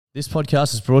This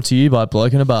podcast is brought to you by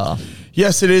Bloke in a Bar.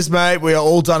 Yes, it is, mate. We are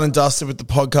all done and dusted with the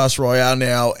podcast Royale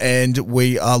now, and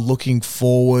we are looking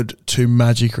forward to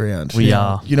Magic Round. We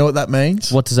are. You know what that means?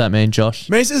 What does that mean, Josh?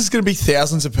 It means there's going to be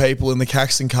thousands of people in the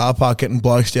Caxton car park getting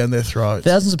blokes down their throats.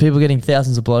 Thousands of people getting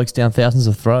thousands of blokes down thousands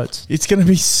of throats. It's going to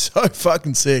be so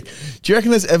fucking sick. Do you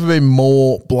reckon there's ever been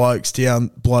more blokes down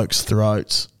blokes'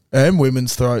 throats? And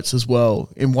women's throats as well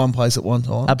in one place at one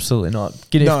time? Absolutely not. If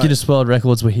Guinness World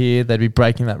Records were here, they'd be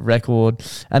breaking that record.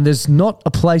 And there's not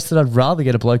a place that I'd rather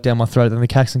get a bloke down my throat than the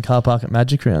Caxton car park at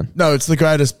Magic Round. No, it's the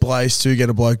greatest place to get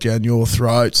a bloke down your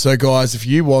throat. So, guys, if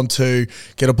you want to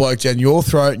get a bloke down your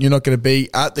throat and you're not going to be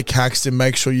at the Caxton,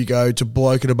 make sure you go to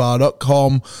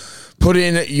blokeinabar.com, put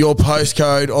in your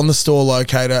postcode on the store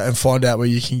locator and find out where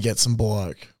you can get some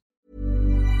bloke.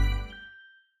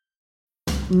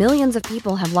 Millions of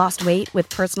people have lost weight with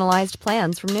personalized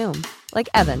plans from Noom. Like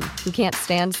Evan, who can't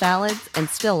stand salads and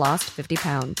still lost 50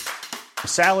 pounds.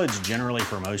 Salads generally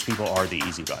for most people are the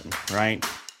easy button, right?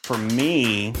 For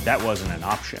me, that wasn't an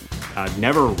option. I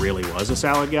never really was a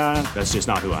salad guy. That's just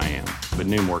not who I am. But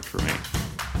Noom worked for me.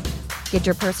 Get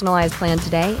your personalized plan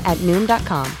today at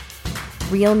Noom.com.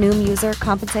 Real Noom user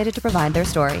compensated to provide their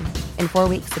story. In 4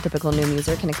 weeks, the typical Noom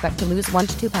user can expect to lose 1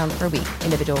 to 2 pounds per week.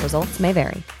 Individual results may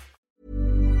vary.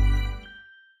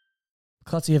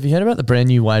 Clutzy, have you heard about the brand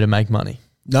new way to make money?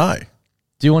 No.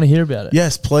 Do you want to hear about it?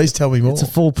 Yes, please tell me more. It's a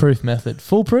foolproof method.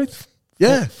 Foolproof?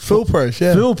 Yeah, foolproof,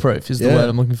 yeah. Foolproof is the word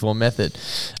I'm looking for, method.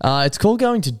 It's called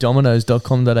going to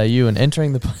dominoes.com.au and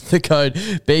entering the code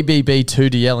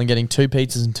BBB2DL and getting 2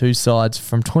 pizzas and 2 sides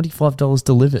from $25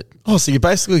 delivered. Oh, so you're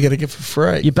basically getting it for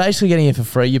free. You're basically getting it for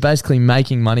free. You're basically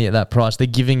making money at that price. They're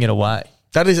giving it away.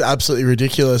 That is absolutely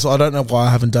ridiculous. I don't know why I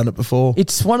haven't done it before.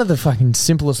 It's one of the fucking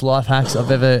simplest life hacks I've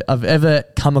ever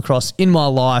come across in my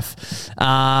life.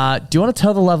 Do you want to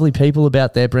tell the lovely people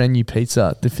about their brand new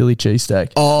pizza, the Philly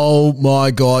cheesesteak? Oh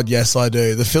my God, yes I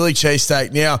do. The Philly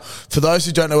cheesesteak. Now, for those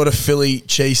who don't know what a Philly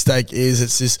cheesesteak is,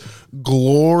 it's this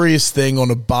glorious thing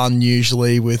on a bun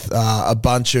usually with a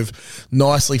bunch of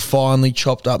nicely finely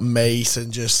chopped up meat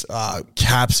and just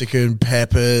capsicum,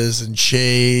 peppers and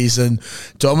cheese. And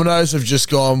Domino's have just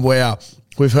gone, wow,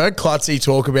 we've heard Clutzy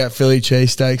talk about Philly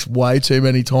cheesesteaks way too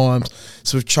many times,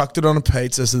 so we've chucked it on a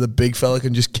pizza so the big fella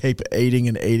can just keep eating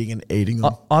and eating and eating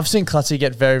them. I've seen Clutzy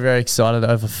get very, very excited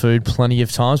over food plenty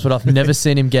of times, but I've never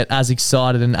seen him get as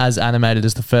excited and as animated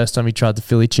as the first time he tried the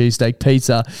Philly cheesesteak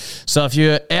pizza. So if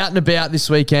you're out and about this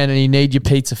weekend and you need your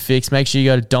pizza fix, make sure you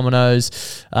go to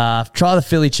Domino's, try the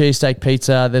Philly cheesesteak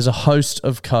pizza. There's a host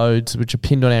of codes which are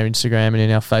pinned on our Instagram and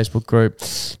in our Facebook group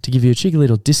to give you a cheeky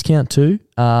little discount too.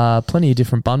 Plenty of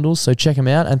different bundles, so check them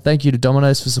out. And thank you to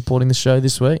Domino's for supporting the show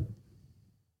this week.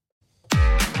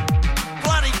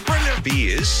 Bloody brilliant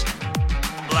beers.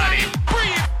 Bloody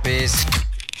brilliant beers.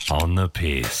 On the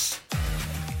piss.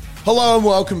 Hello and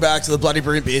welcome back to the Bloody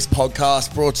Brilliant Beers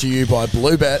podcast brought to you by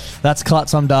Bluebet. That's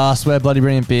Klutz, I'm Das, we're Bloody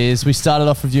Brilliant Beers. We started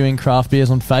off reviewing craft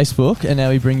beers on Facebook and now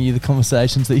we bring you the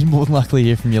conversations that you'd more than likely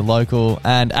hear from your local.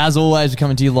 And as always, we're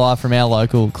coming to you live from our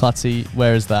local. Clutzy,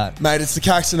 where is that? Mate, it's the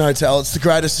Caxton Hotel. It's the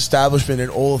greatest establishment in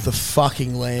all of the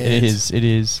fucking land. It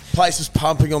is. Place was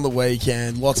pumping on the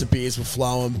weekend. Lots of beers were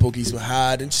flowing, bookies were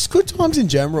had, and just good times in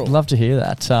general. Love to hear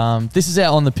that. This is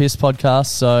our On the Piss podcast,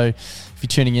 so if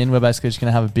you're tuning in, we're basically just going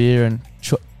to have a beer and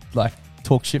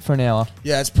talk shit for an hour.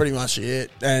 Yeah, that's pretty much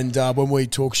it. And when we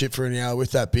talk shit for an hour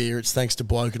with that beer, it's thanks to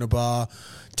Bloke in a Bar,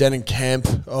 Denon Kemp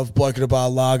of Bloke in a Bar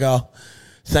Lager.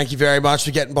 Thank you very much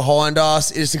for getting behind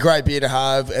us. It's a great beer to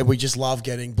have, and we just love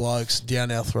getting blokes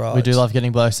down our throats. We do love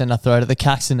getting blokes down our throat at the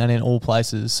Caxton and in all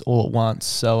places all at once.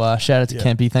 So shout out to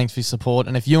Kempy. Thanks for your support.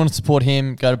 And if you want to support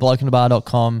him, go to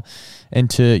blokeinabar.com,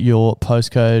 enter your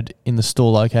postcode in the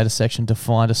store locator section to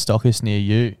find a stockist near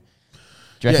you.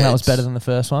 Do you reckon that was better than the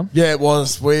first one? Yeah, it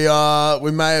was. We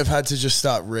may have had to just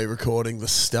start re-recording the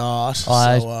start.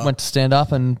 I went to stand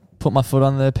up and put my foot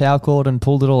on the power cord and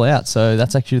pulled it all out. So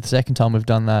that's actually the second time we've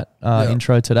done that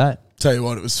intro today. Tell you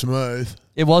what, it was smooth.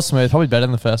 It was smooth, probably better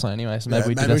than the first one anyway. So maybe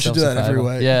we should do that every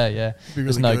week. Yeah. Really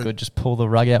it's no good. Just pull the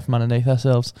rug out from underneath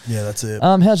ourselves. Yeah, that's it.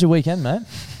 How's your weekend, mate?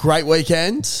 Great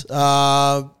weekend.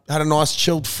 Had a nice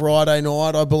chilled Friday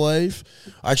night, I believe.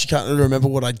 I actually can't really remember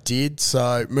what I did,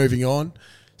 so moving on.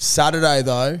 Saturday,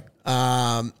 though,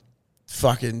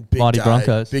 fucking big Mighty day.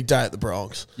 Broncos. Big day at the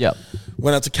Bronx. Yep.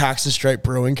 Went out to Caxton Street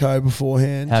Brewing Co.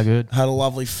 beforehand. How good? Had a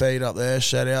lovely feed up there.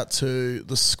 Shout out to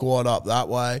the squad up that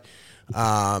way.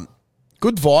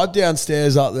 Good vibe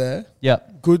downstairs up there.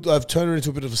 Yep. Good. I've turned it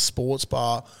into a bit of a sports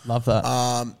bar. Love that.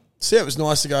 So yeah, it was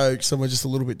nice to go somewhere just a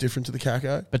little bit different to the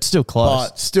Caco. But still close.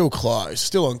 But still close.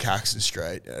 Still on Caxton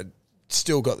Street.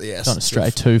 still got the essence. Don't stray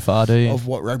too far, do you? Of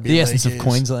what rugby the league essence of is.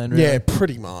 Queensland, really. Yeah,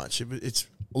 pretty much. It's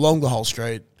along the whole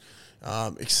street,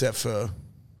 except for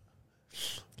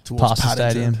towards Past the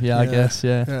Paddington. stadium. Yeah, I guess,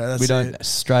 yeah. that's we don't it.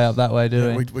 stray up that way, do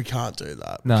Yeah, we? we can't do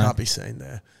that. No. We can't be seen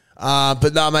there.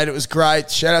 But no, mate, it was great.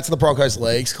 Shout out to the Broncos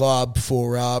Leagues Club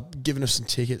for giving us some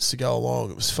tickets to go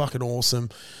along. It was fucking awesome.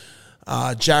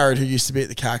 Jared, who used to be at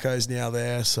the Cacos, now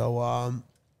there. So,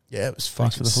 yeah, it was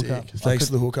fucking for the sick. hookup. Thanks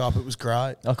for the hookup. It was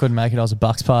great. I couldn't make it. I was a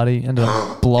Bucks party. Ended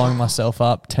up blowing myself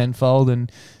up tenfold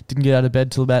and didn't get out of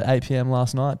bed till about 8 p.m.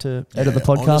 last night to edit the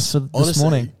podcast for this honestly,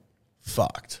 morning.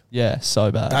 Fucked. Yeah,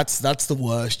 so bad. That's the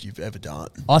worst you've ever done.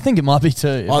 I think it might be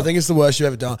too. I think it's the worst you've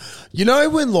ever done. You know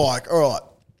when, like, all right,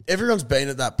 everyone's been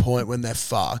at that point when they're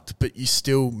fucked, but you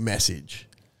still message.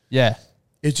 Yeah.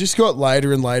 It just got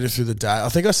later and later through the day. I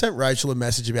think I sent Rachel a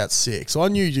message about 6. I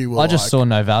knew you were I just saw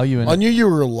no value in I it. knew you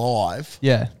were alive,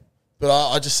 Yeah. but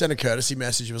I just sent a courtesy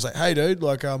message. It was like, hey, dude,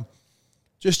 like,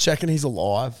 just checking he's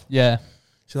alive. Yeah.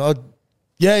 So,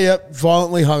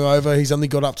 violently hungover. He's only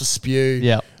got up to spew.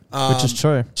 Yeah. Which is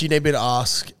true. Do you need me to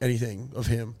ask anything of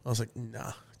him? I was like,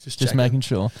 nah. Just Just checking. making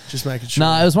sure. Just making sure.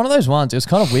 No, it was one of those ones. It was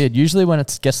kind of weird. Usually when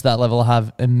it gets to that level, I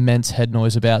have immense head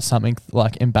noise about something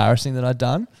like embarrassing that I'd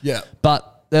done. Yeah. But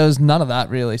there was none of that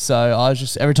really. So I was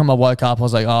just, every time I woke up, I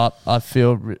was like, oh, I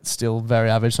feel still very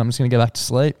average. So I'm just going to go back to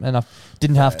sleep. And I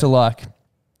didn't have to like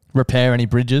repair any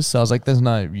bridges. So I was like, there's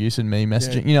no use in me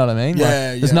messaging. Yeah. You know what I mean? Yeah,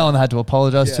 like, there's no one that had to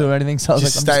apologize to Yeah. or anything. So I was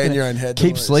Just like, stay I'm just in gonna your own head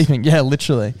keep noise. sleeping. Yeah,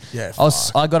 literally. Yeah,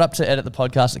 I got up to edit the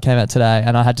podcast that came out today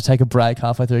and I had to take a break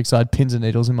halfway through because I had pins and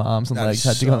needles in my arms and That legs. is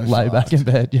Had to go and so lay back in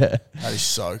bed. Yeah. That is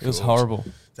so cool. It was horrible.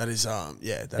 That is, that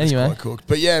is Anyway. quite cooked.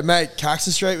 But yeah, mate,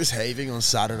 Caxton Street was heaving on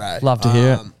Saturday. Love to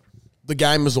hear it. The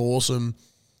game was awesome.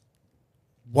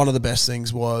 One of the best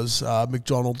things was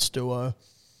McDonald's duo.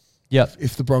 Yep.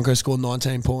 If the Broncos scored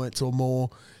 19 points or more,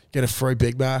 get a free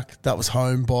Big Mac. That was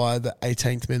home by the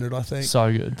 18th minute, I think.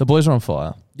 So good. The boys are on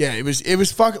fire. Yeah, it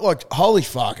was fucking like holy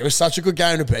fuck. It was such a good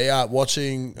game to be at.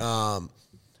 Watching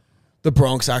the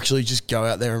Bronx actually just go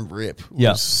out there and rip. It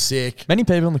Yeah. was sick. Many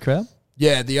people in the crowd?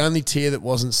 Yeah, the only tier that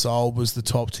wasn't sold was the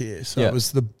top tier. So Yeah. it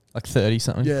was the Like 30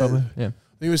 something, Yeah. probably. Yeah.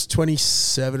 I think it was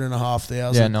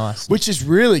 27,500. Yeah, nice. Which is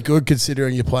really good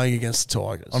considering you're playing against the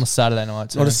Tigers. On a Saturday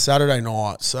night, too. On a Saturday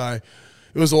night. So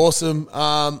it was awesome.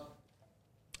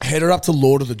 Headed up to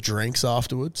Lord of the Drinks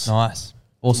afterwards. Nice.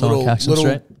 Also on Caxton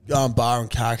Street. Bar on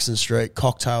Caxton Street,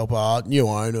 cocktail bar, new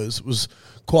owners. It was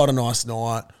quite a nice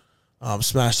night.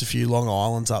 Smashed a few Long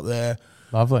Islands up there.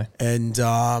 Lovely. And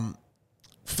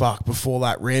before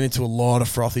that, ran into a lot of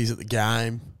frothies at the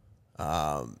game.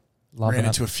 Loving Ran it.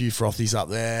 into a few frothies up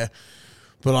there.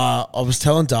 But I was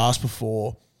telling Das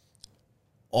before,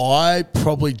 I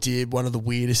probably did one of the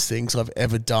weirdest things I've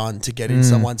ever done to get in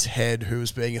someone's head who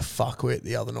was being a fuckwit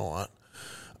the other night.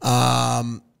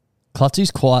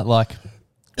 Clutzy's quite like,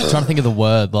 I'm trying to think of the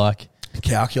word, like,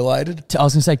 Calculated. I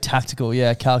was going to say tactical.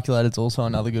 Yeah, calculated's also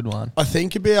another good one. I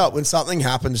think about when something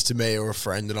happens to me or a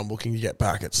friend and I'm looking to get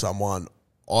back at someone,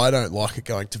 I don't like it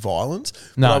going to violence.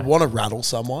 No. But I want to rattle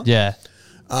someone. Yeah.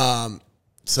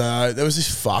 So there was this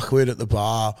fuckwit at the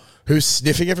bar who was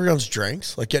sniffing everyone's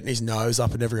drinks, like getting his nose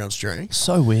up in everyone's drinks.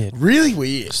 So weird. Really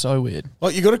weird. So weird.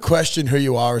 Like, you got to question who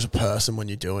you are as a person when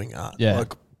you're doing that. Yeah.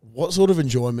 Like, what sort of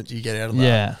enjoyment do you get out of that?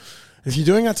 Yeah. If you're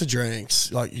doing that to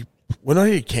drinks, like, we're not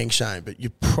here to kink shame, but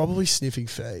you're probably sniffing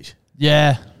feet.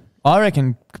 Yeah. I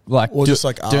reckon, like, Or just,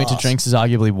 like, doing it to arse. drinks is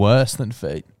arguably worse than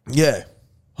feet. Yeah,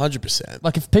 100%.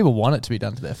 Like, if people want it to be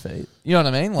done to their feet. You know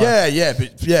what I mean? Like,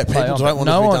 But people play on. don't want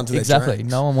No it to be one- done to their exactly.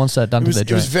 drinks. No one wants that done It was, to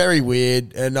their it was drinks. very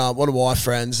weird, and one of my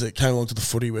friends that came along to the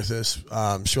footy with us,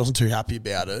 she wasn't too happy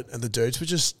about it, and the dudes were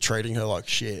just treating her like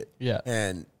shit. Yeah.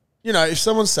 And, you know, if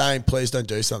someone's saying, please don't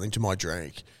do something to my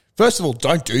drink, first of all,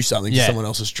 don't do something Yeah. to someone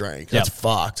else's drink. That's Yep.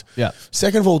 fucked. Yeah.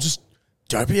 Second of all, just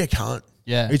don't be a cunt.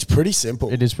 Yeah. It's pretty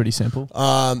simple. It is pretty simple.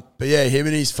 But yeah, him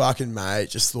and his fucking mate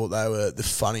just thought they were the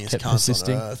funniest Kept cunts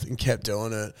persisting. on earth and kept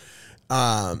doing it.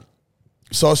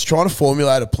 So I was trying to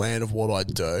formulate a plan of what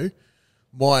I'd do.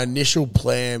 My initial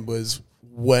plan was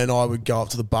when I would go up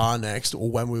to the bar next or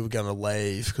when we were going to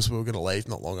leave, because we were going to leave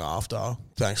not long after.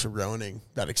 Thanks for ruining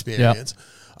that experience.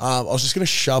 I was just going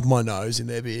to shove my nose in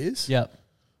their beers Yep.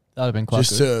 That would have been quite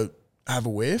just good. to have a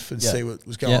whiff and Yeah. see what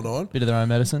was going on. Bit of their own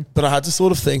medicine. But I had to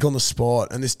sort of think on the spot,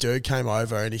 and this dude came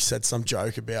over and he said some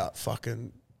joke about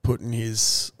fucking putting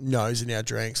his nose in our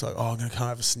drinks, like, oh, I'm going to come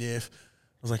have a sniff.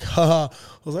 I was like, haha. I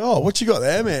was like, oh, what you got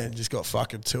there, man? Just got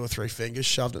fucking 2 or 3 fingers,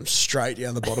 shoved them straight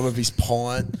down the bottom of his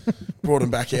pint, brought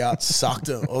him back out, sucked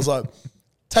him. I was like,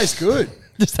 tastes good.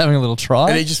 Just having a little try.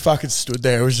 And he just fucking stood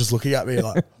there and was just looking at me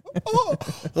like, oh,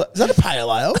 is that a pale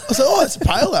ale? I said, oh, it's a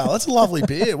pale ale. That's a lovely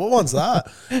beer. What one's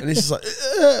that? And he's just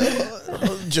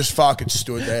like, just fucking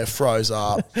stood there, froze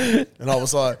up. And I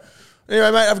was like,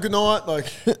 anyway, mate, have a good night. Like,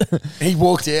 he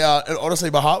walked out, and honestly,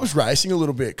 my heart was racing a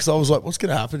little bit because I was like, what's going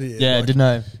to happen here? Yeah, like, didn't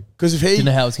know. Because if he Didn't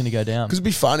know how it was going to go down. Because it'd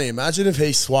be funny. Imagine if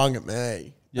he swung at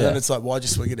me. Yeah. And then it's like, why'd you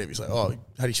swing at him? He's like, oh, he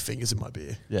had his fingers in my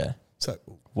beer. Yeah. So,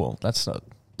 Well, that's not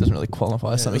doesn't really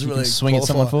qualify as something doesn't you really can swing at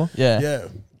someone for. qualify. Yeah. Yeah.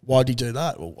 Why'd he do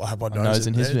that? Well, I have my nose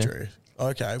in his there, beer. Drew.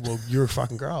 Okay, well, you're a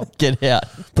fucking grub. Get out.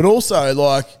 But also,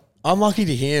 like, I'm lucky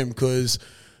to him because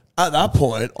at that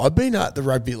point, I'd been at the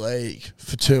rugby league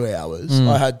for 2 hours.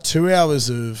 I had 2 hours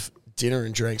of dinner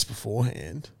and drinks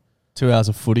beforehand. 2 hours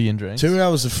of footy and drinks. 2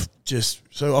 hours of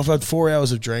so I've had 4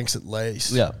 hours of drinks at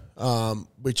least. Yeah.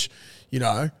 Which, you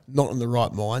know, not in the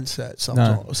right mindset.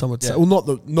 Sometimes some would say, Yeah.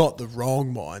 well, not the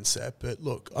wrong mindset, but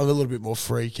look, I'm a little bit more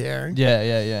free caring.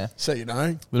 Yeah. So, you know,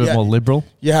 A little bit more liberal.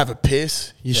 you have a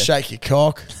piss, you shake your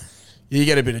cock, you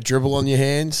get a bit of dribble on your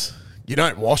hands. You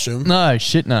don't wash them. No,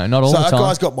 shit, no. Not all So the that time.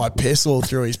 guy's got my piss all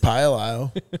through his pale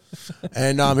ale,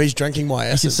 and he's drinking my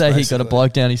essence. You could say he got a basically.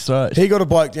 bloke down his throat. He got a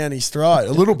bloke down his throat,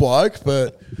 a little bloke,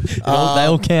 but they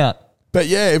all count. But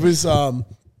yeah, it was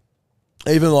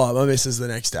even like my missus the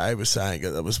next day was saying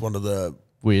that was one of the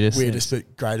Weirdest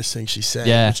but greatest things she's seen.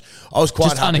 Yeah. Which I was quite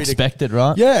Just happy unexpected,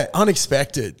 right? Yeah,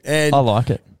 unexpected, and I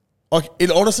like it. like it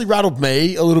honestly rattled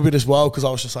me a little bit as well because I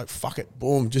was just like, "Fuck it,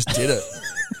 boom, just did it."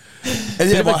 And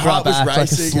yeah, Bit of a my heart was grab act,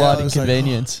 racing. like a and slight I was like,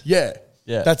 inconvenience. yeah,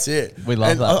 Yeah. that's it. We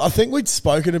love and that. I think we'd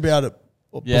spoken about it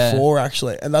Yeah. before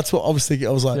actually, and that's what I was thinking.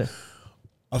 I was like, Yeah.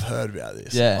 I've heard about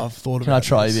this. Yeah. I've thought Can I about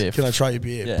try this. your beer? Can I try your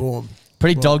beer? Yeah. Boom.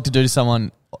 Pretty dog to do to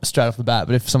someone straight off the bat,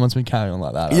 but if someone's been carrying on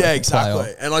like that, I Yeah, reckon play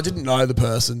exactly. And I didn't know the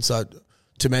person, so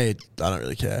to me, I don't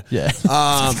really care. Yeah.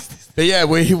 But yeah,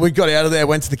 we got out of there,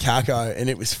 went to the Caco, and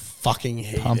it was fucking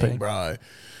heaving, Pumping. bro.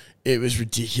 It was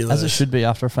ridiculous. As it should be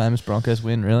after a famous Broncos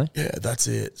win, really. Yeah, that's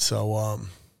it. So,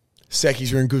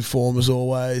 Seckies are in good form as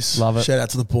always. Love it. Shout out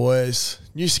to the boys.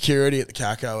 New security at the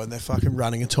Caco, and they're fucking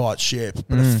running a tight ship,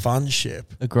 but a fun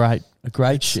ship. A great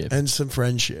ship. And some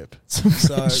friendship. Some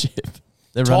So, friendship.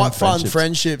 They're running Tight, fun friendships.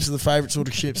 friendships are the favourite sort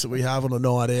of ships that we have on a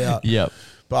night out. Yep.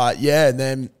 But yeah, and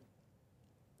then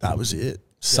that was it.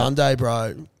 Sunday,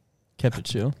 bro, Kept it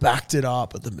chill. backed it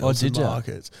up at the Milton did ya?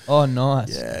 Markets. Oh, nice.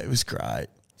 Yeah, it was great.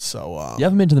 So, You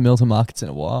haven't been to the Milton Markets in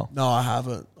a while. no, I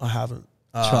haven't.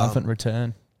 Triumphant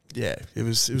return. Yeah, it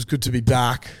was good to be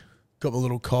back. Got my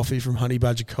little coffee from Honey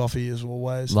Badger Coffee as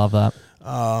always. Love that.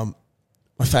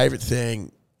 My favourite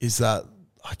thing is that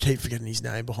I keep forgetting his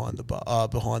name behind the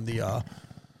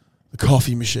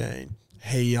coffee machine.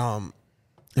 He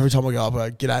every time I go up, I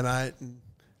go, "G'day, mate." And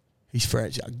he's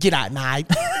French. He's like, "G'day, mate."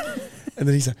 And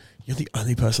then he's like, "You're the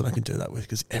only person I can do that with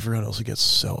because everyone else gets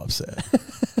so upset." I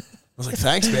was like,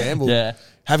 "Thanks, man. Well, Yeah.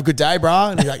 have a good day, bro."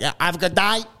 And he's like, "Yeah, have a good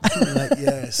day." And I'm like,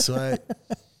 "Yeah, sweet."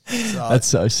 So, That's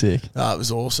so sick. it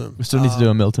was awesome. We still need to do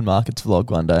a Milton Markets vlog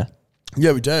one day.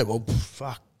 Yeah, we do. Well,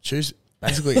 fuck. Choose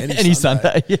basically any, Any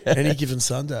Sunday. Sunday, yeah. Any given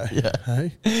Sunday. Yeah.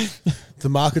 Hey? The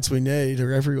markets we need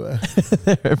are everywhere.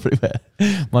 They're everywhere.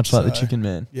 Much like the So- Chicken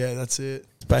Man. Yeah, that's it.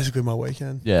 It's basically my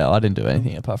weekend. Yeah, I didn't do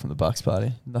anything apart from the Bucks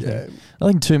party. Nothing. Yeah.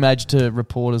 Nothing too major to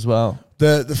report as well.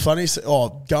 The funniest,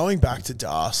 going back to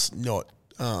Das, not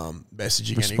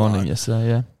messaging Responding anyone. yesterday,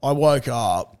 yeah. I woke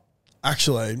up.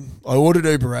 Actually, I ordered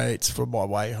Uber Eats for my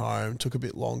way home. Took a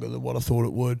bit longer than what I thought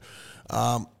it would.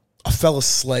 I fell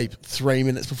asleep 3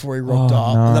 minutes before he rocked Oh,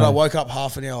 up, no. and then I woke up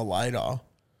half an hour later.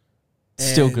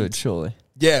 Still and- good, surely.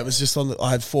 Yeah, it was just I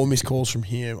had 4 missed calls from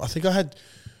him. I think I had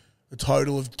a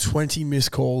total of 20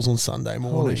 missed calls on Sunday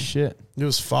morning. Holy shit. It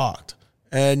was fucked.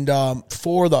 And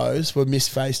 4 of those were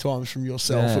missed FaceTimes from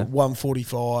yourself Yeah. at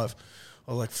 1:45.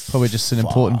 I was like, Probably just an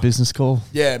important fuck. business call.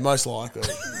 Yeah, most likely.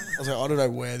 I was like, I don't know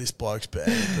where this bloke's been,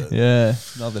 but Yeah.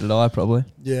 Neither did I, probably.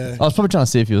 yeah. I was probably trying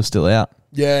to see if you were still out.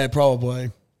 Yeah,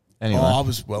 probably. Anyway. I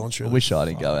was well and I truly. wish I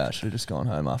didn't go out. Should have just gone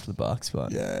home after the Bucks,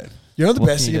 but Yeah. You know the What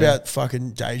best can thing you do? about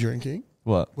fucking day drinking?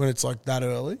 what? When it's like that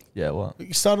early? Yeah, what?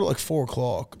 You started at like 4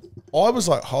 o'clock. I was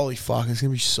like, holy fuck, it's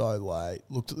going to be so late.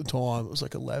 Looked at the time, it was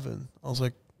like 11. I was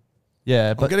like,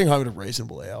 Yeah, I'm but getting home at a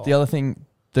reasonable hour. the other thing,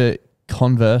 the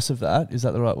converse of that, is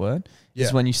that the right word? Yeah.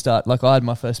 Is when you start, like I had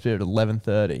my first beer at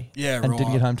 11:30. Yeah, and didn't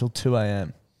right. get home till 2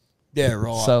 a.m. Yeah,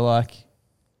 right. So like,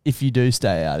 if you do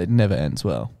stay out, it never ends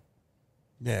well.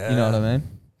 yeah. You know what I mean?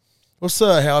 What's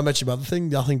the How I Met Your Mother thing?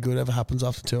 Nothing good ever happens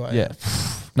after 2 a.m. Yeah.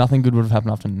 Nothing good would have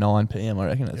happened after 9 p.m. I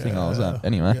reckon. I think I was at.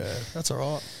 Anyway, Yeah, that's all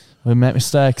right. we make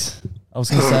mistakes. I was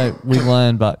going to say we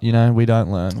learn, but you know we don't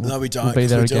learn. No, we don't. We'll be 'cause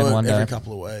there we do again it one every day.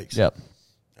 couple of weeks. Yep.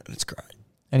 And it's great.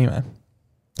 Anyway,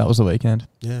 that was the weekend.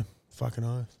 Yeah, fucking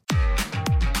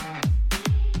oath.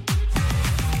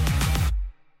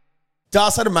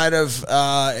 Das had a mate of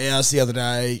ours the other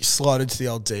day slide into the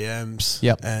old DMs.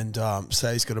 Yep. And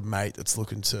say he's got a mate that's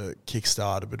looking to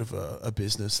kickstart a bit of a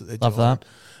business that they're Love doing.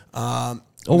 that.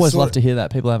 Always love to hear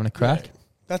that. People having a crack. Yeah,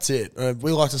 that's it.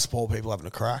 We like to support people having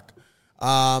a crack.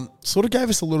 Sort of gave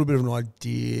us a little bit of an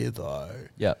idea though.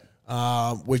 Yep.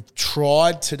 We've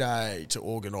tried today to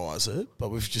organise it,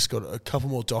 but we've just got a couple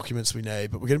more documents we need.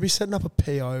 But we're going to be setting up a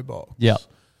PO box. Yep.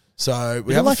 So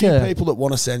we Is it have like a few a- people that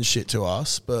want to send shit to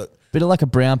us, but Bit of like a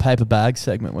brown paper bag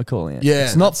segment, we're calling it. Yeah,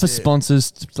 It's not that's for it.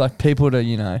 sponsors, it's like people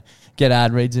to, get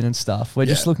ad reads in and stuff. We're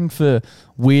just Yeah. looking for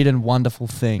weird and wonderful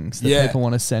things that Yeah. people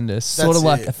want to send us. Sort That's of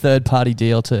like it. a third party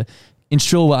deal to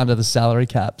ensure we're under the salary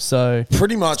cap. So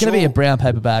pretty much it's going to be a all- brown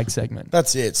paper bag segment.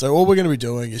 That's it. So all we're going to be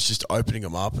doing is just opening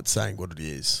them up and saying what it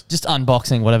is. Just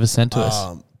unboxing whatever's sent to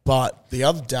us. But the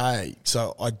other day,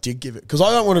 so I did give it, because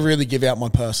I don't want to really give out my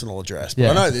personal address, but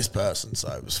Yeah. I know this person, so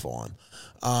it was fine.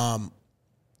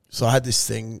 So I had this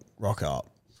thing rock up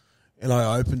and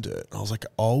I opened it and I was like,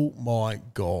 oh my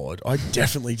God, I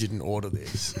definitely didn't order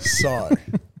this. So,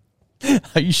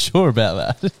 Are you sure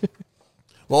about that?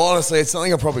 well, honestly, it's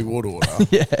something I probably would order.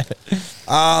 Yeah.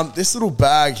 This little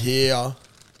bag here,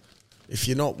 if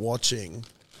you're not watching,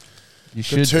 You the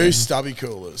should. two be. stubby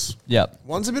coolers. Yep.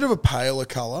 One's a bit of a paler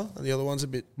colour and the other one's a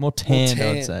bit More tanned,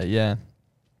 I'd say. Yeah.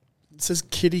 It says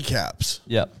kitty caps.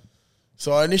 Yep.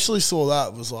 So I initially saw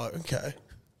that, was like, okay,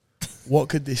 what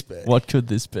could this be? What could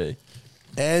this be?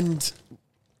 And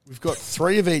we've got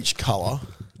 3 of each colour.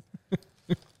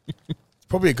 It's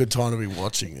probably a good time to be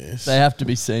watching this. They have to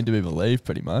be seen to be believed,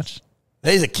 pretty much.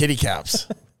 These are kitty caps.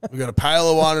 We've got a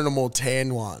paler one and a more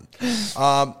tan one.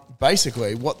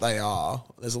 Basically, what they are,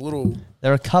 there's a little...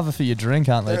 They're a cover for your drink,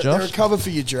 aren't they, They're a Josh? cover for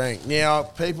your drink. Now,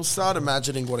 people start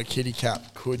imagining what a kitty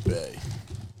cap could be.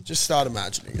 Just start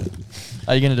imagining it.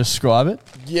 Are you going to describe it?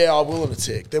 Yeah, I will in a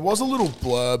tick. There was a little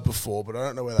blurb before, but I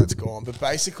don't know where that's gone. But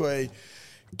basically,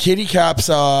 kitty caps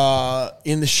are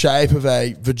in the shape of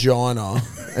a vagina,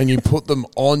 and you put them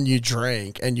on your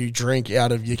drink, and you drink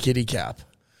out of your kitty cap.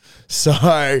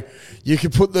 So you can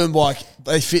put them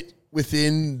they fit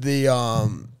within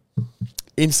the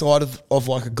inside of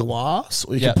like a glass,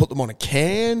 or you Yep. can put them on a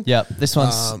can. Yep. This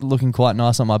one's looking quite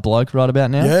nice on my bloke right about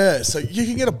now. Yeah, so you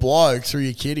can get a bloke through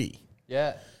your kitty.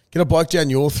 Yeah. Get a bloke down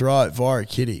your throat via a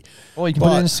kitty. Or you can put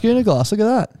it But- in a schooner glass. Look at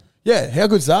that. Yeah, how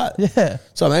good's that? Yeah.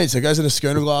 So I mean, so it goes in a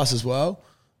schooner glass as well.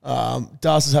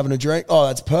 Das is having a drink. Oh,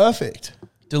 that's perfect.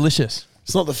 Delicious.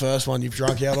 It's not the first one you've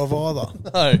drunk out of either.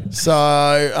 Oh.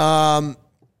 So,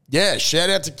 yeah, shout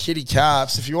out to Kitty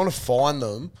Caps. If you want to find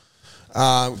them,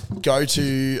 go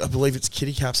to, I believe it's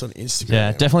Kitty Caps on Instagram.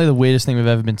 Yeah, definitely the weirdest thing we've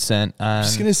ever been sent.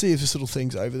 Just going to see if this little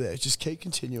thing's over there. Just keep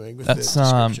continuing with That's the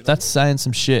description. that's saying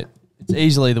some shit. It's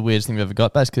easily the weirdest thing we've ever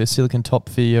got. Basically, a silicon top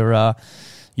for your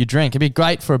drink. It'd be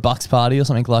great for a Bucks party or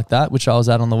something like that, which I was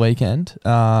at on the weekend.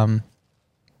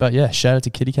 But yeah, shout out to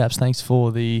Kitty Caps. Thanks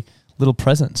for the little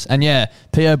presents. And yeah,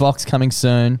 PO box coming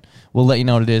soon. We'll let you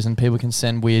know what it is, and people can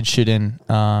send weird shit in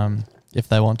if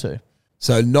they want to.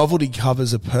 So novelty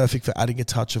covers are perfect for adding a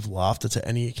touch of laughter to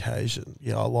any occasion.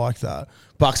 Yeah, I like that.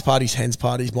 Bucks parties, hens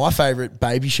parties. My favourite,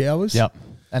 baby showers. Yep.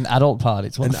 And adult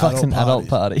parties. What An the fuck's an adult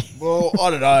party. party? Well, I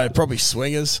don't know, probably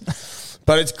swingers.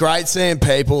 But it's great seeing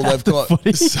people. They've got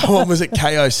someone was at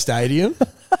KO Stadium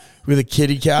with a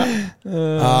kitty cap.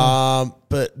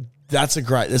 But that's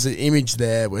there's an image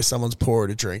there where someone's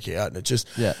pouring a drink out, and it just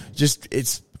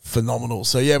it's phenomenal.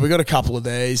 So yeah, we got a couple of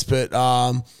these, but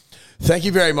thank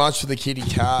you very much for the kitty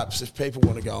caps. If people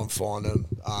want to go and find them,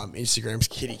 Instagram's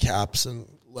kitty caps, and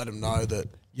let them know that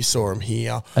you saw them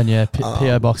here. And yeah,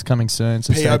 PO box coming soon.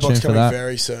 So stay PO tuned box for coming that.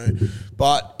 very soon.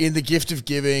 But in the gift of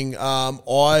giving,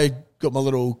 I got my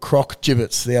little croc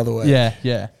gibbets the other week. Yeah,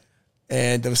 yeah.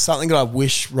 And there was something that I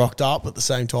wish rocked up at the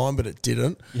same time, but it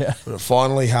didn't. Yeah. But it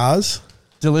finally has.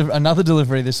 Another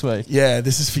delivery this week. Yeah,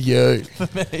 this is for you. For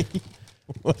me.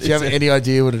 What Do you have is it? any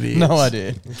idea what it is? No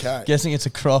idea. Okay. Guessing it's a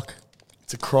croc.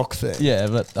 It's a croc thing. Yeah,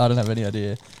 but I don't have any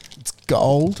idea. It's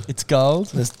gold. It's gold.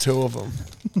 There's 2 of them.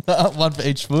 One for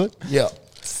each foot. Yeah.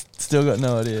 Still got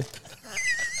no idea.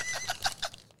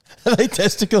 Are they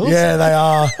testicles? Yeah, they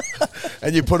are.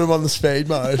 And you put them on the speed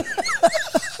mode.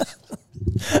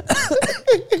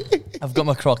 I've got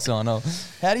my Crocs on. Oh.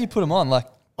 How do you put them on? Like,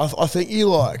 I think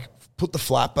you put the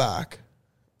flap back,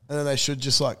 and then they should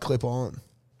just clip on.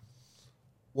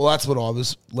 Well, that's what I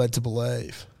was led to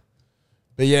believe.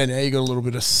 But yeah, now you got a little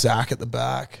bit of sack at the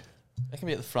back. they can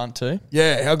be at the front too.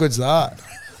 Yeah, how good's that?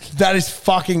 That is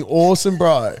fucking awesome,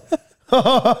 bro.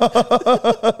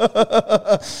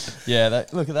 Yeah,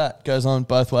 look at that. Goes on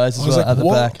both ways as I was well like, at the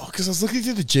what? back. Because I was looking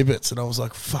through the gibbets and I was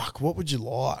like, fuck, what would you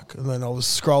like? And then I was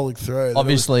scrolling through.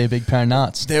 Obviously, a big pair of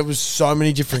nuts. There was so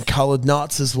many different coloured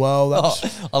nuts as well.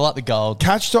 That's I like the gold.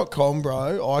 Catch.com,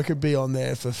 bro. I could be on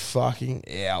there for fucking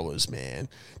hours, man.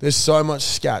 There's so much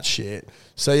scat shit.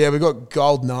 So, yeah, we got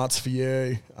gold nuts for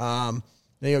you. Then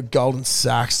you got golden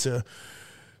sacks to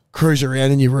cruise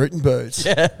around in your rooting boots.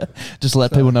 Yeah. Just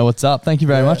let people know what's up. Thank you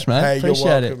very much, mate. Hey,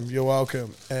 Appreciate you're welcome. You're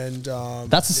welcome. And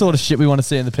That's the sort of shit we want to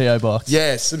see in the PO box.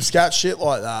 yeah, some scat shit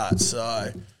like that.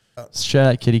 So, Shout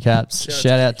out Kitty Caps.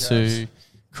 Shout out Kitty to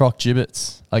Croc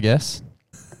Gibbets, I guess.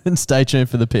 And stay tuned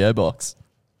for the PO box.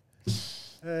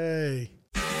 hey.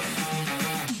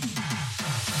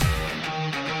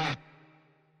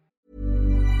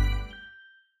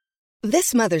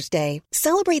 This Mother's Day,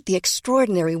 celebrate the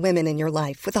extraordinary women in your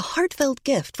life with a heartfelt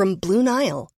gift from Blue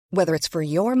Nile. Whether it's for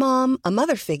your mom, a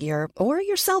mother figure, or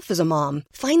yourself as a mom,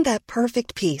 find that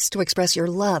perfect piece to express your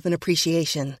love and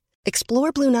appreciation.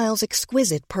 Explore Blue Nile's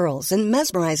exquisite pearls and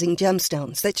mesmerizing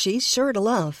gemstones that she's sure to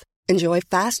love. Enjoy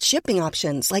fast shipping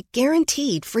options like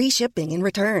guaranteed free shipping and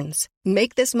returns.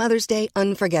 Make this Mother's Day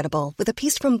unforgettable with a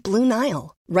piece from Blue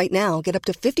Nile. Right now, get up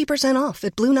to 50% off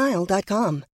at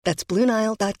BlueNile.com. That's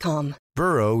BlueNile.com.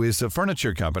 Burrow is a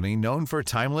furniture company known for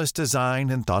timeless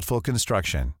design and thoughtful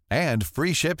construction, and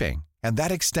free shipping, and that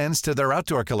extends to their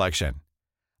outdoor collection.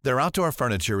 Their outdoor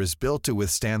furniture is built to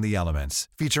withstand the elements,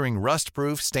 featuring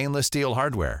rust-proof stainless steel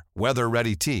hardware,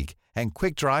 weather-ready teak, and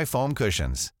quick-dry foam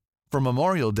cushions. For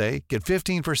Memorial Day, get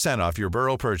 15% off your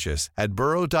Burrow purchase at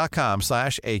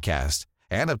burrow.com/ACAST,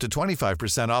 and up to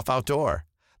 25% off outdoor.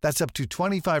 That's up to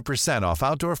 25% off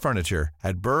outdoor furniture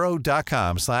at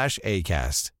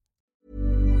burrow.com/ACAST.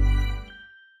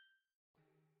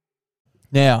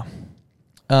 Now,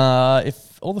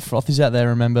 if all the frothies out there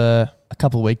remember a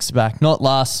couple of weeks back, not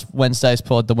last Wednesday's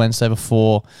pod, the Wednesday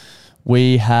before,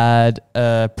 we had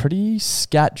a pretty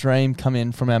scat dream come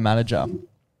in from our manager,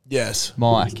 Yes.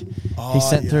 Mike. He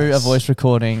sent through a voice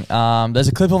recording. There's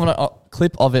a clip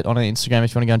of it on Instagram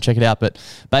if you want to go and check it out. But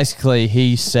basically,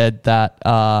 he said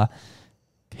that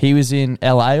he was in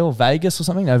LA or Vegas or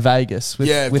something. No, Vegas with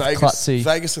Vegas, Clutzy.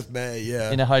 Vegas with me,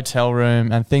 yeah. In a hotel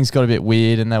room, and things got a bit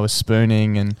weird, and they were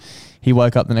spooning, and he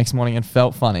woke up the next morning and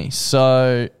felt funny.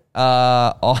 So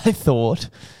I thought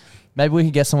maybe we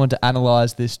could get someone to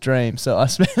analyse this dream. So I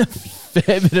spent a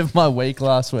fair bit of my week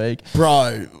last week.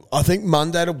 Bro, I think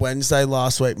Monday to Wednesday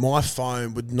last week, my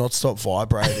phone would not stop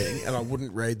vibrating and I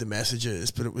wouldn't read the messages,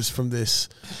 but it was from this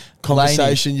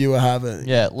conversation you were having.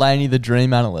 Yeah, Lainey, the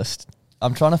dream analyst.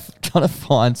 I'm trying to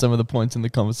find some of the points in the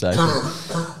conversation.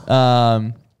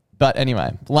 But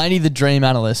anyway, Lainey, the dream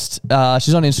analyst.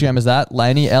 She's on Instagram as that.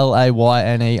 Lainey, LAYNE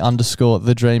 _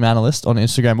 the dream analyst on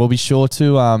Instagram. We'll be sure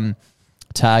to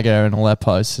tag her and all our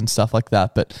posts and stuff like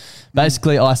that. But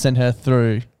basically, I sent her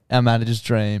through our manager's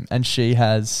dream, and she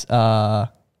has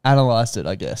analysed it,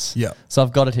 I guess. Yeah. So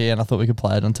I've got it here, and I thought we could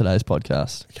play it on today's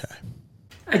podcast. Okay.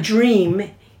 A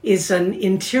dream is an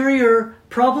interior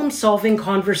problem-solving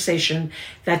conversation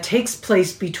that takes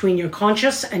place between your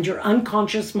conscious and your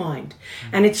unconscious mind.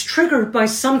 And it's triggered by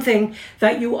something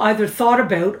that you either thought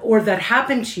about or that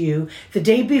happened to you the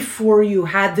day before you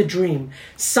had the dream.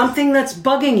 Something that's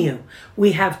bugging you.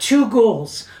 We have two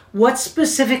goals. What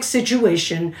specific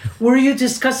situation were you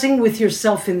discussing with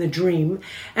yourself in the dream?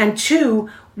 And two,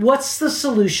 what's the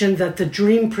solution that the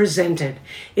dream presented?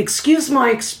 Excuse my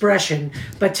expression,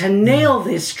 but to nail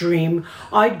this dream,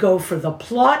 I'd go for the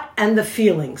plot and the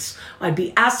feelings. I'd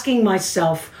be asking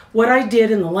myself what I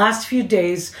did in the last few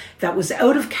days that was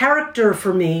out of character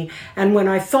for me, and when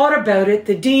I thought about it,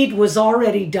 the deed was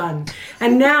already done.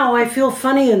 And now I feel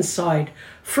funny inside.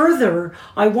 Further,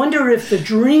 I wonder if the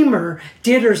dreamer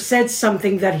did or said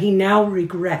something that he now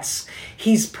regrets.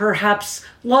 He's perhaps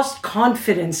lost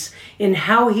confidence in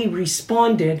how he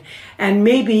responded and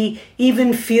maybe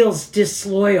even feels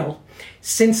disloyal.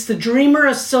 Since the dreamer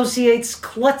associates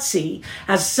Klutzy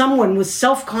as someone with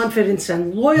self-confidence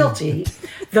and loyalty,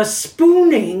 the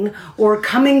spooning or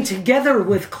coming together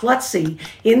with Klutzy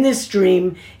in this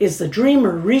dream is the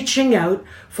dreamer reaching out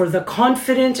for the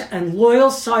confident and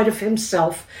loyal side of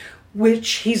himself,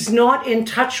 which he's not in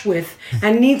touch with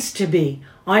and needs to be.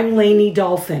 I'm Lainey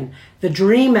Dolphin, the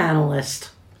dream analyst.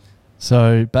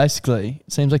 So basically,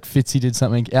 it seems like Fitzy did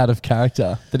something out of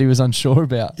character that he was unsure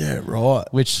about. Yeah, right.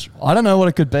 Which I don't know what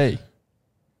it could be.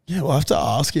 Yeah, we'll have to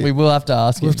ask him. We will have to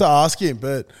ask him. We'll have to ask him,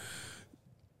 but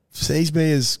sees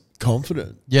me as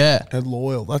confident. Yeah. And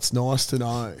loyal. That's nice to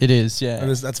know. It is, yeah.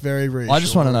 That's very reassuring. I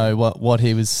just want to know what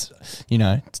he was,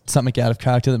 something out of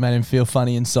character that made him feel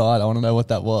funny inside. I want to know what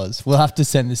that was. We'll have to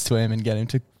send this to him and get him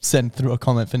to send through a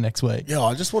comment for next week. Yeah,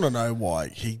 I just want to know why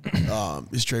he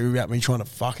is dreaming about me trying to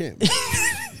fuck him.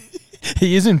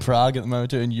 He is in Prague at the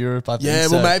moment, too, in Europe, I think. Yeah,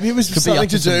 well, maybe it was something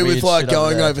to do with, like,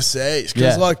 going overseas.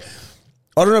 Because, like,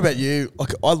 I don't know about you.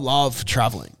 Like, I love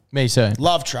traveling. Me too.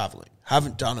 Love traveling.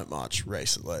 Haven't done it much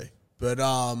recently. But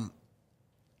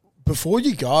before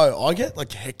you go, I get,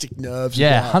 like, hectic nerves.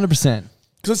 Yeah, 100%.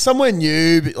 Because it's somewhere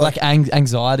new. But, like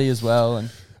anxiety as well.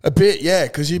 And a bit, yeah,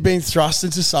 because you've been thrust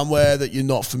into somewhere that you're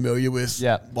not familiar with.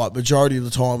 Yeah. Like, majority of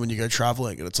the time when you go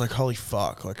traveling. And it's like, holy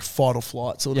fuck, like, fight or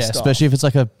flight sort of stuff. Especially if it's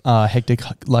like a hectic,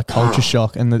 like, culture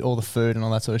shock and all the food and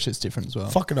all that sort of shit's different as well.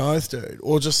 Fucking oath, dude.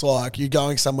 Or just, like, you're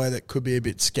going somewhere that could be a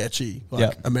bit sketchy,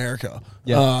 like America.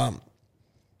 Yeah.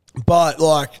 But,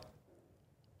 like,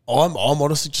 I'm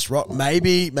honestly just right.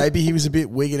 Maybe he was a bit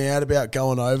wigging out about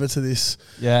going over to this.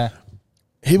 Yeah.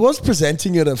 He was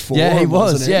presenting at a forum. Yeah, he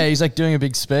was. Wasn't he? Yeah, he's like doing a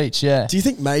big speech. Yeah. Do you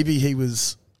think maybe he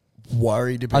was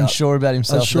worried about... Unsure about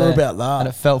himself. Unsure about that. And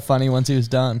it felt funny once he was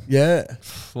done. Yeah.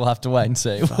 We'll have to wait and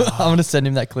see. I'm going to send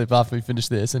him that clip after we finish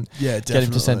this and get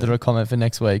him to send through a comment for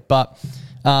next week. But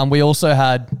we also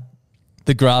had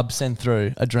the Grub send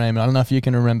through a dream. I don't know if you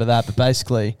can remember that, but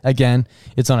basically, again,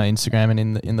 it's on our Instagram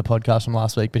and in the podcast from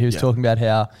last week, but he was talking about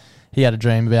how he had a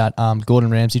dream about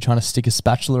Gordon Ramsay trying to stick a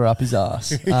spatula up his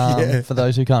ass. For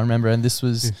those who can't remember, and this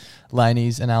was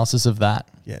Laney's analysis of that.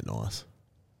 Yeah, nice.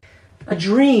 A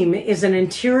dream is an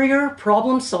interior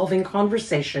problem-solving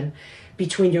conversation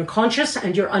between your conscious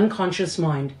and your unconscious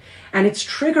mind, and it's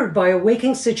triggered by a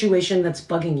waking situation that's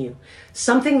bugging you,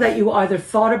 something that you either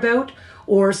thought about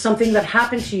or something that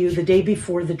happened to you the day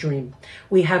before the dream.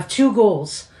 We have two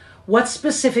goals. What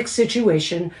specific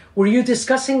situation were you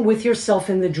discussing with yourself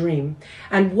in the dream?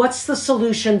 And what's the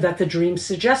solution that the dream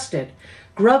suggested?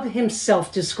 Grubb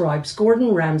himself describes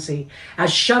Gordon Ramsay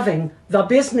as shoving the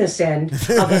business end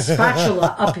of a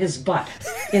spatula up his butt.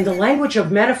 In the language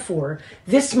of metaphor,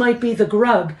 this might be the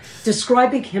Grubb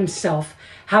describing himself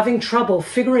having trouble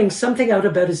figuring something out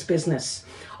about his business.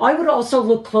 I would also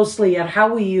look closely at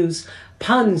how we use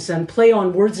puns and play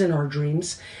on words in our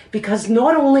dreams, because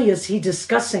not only is he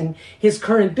discussing his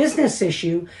current business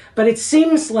issue, but it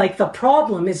seems like the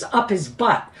problem is up his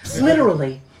butt,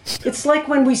 literally. It's like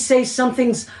when we say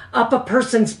something's up a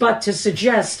person's butt to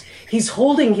suggest he's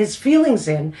holding his feelings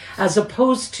in, as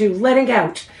opposed to letting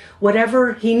out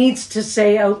whatever he needs to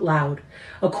say out loud.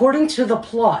 According to the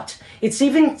plot, it's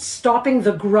even stopping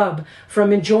the Grub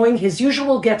from enjoying his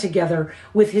usual get-together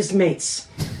with his mates.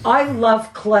 I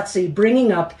love Klutzy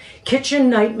bringing up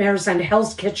kitchen nightmares and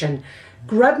Hell's Kitchen.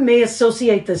 Grub may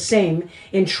associate the same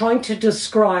in trying to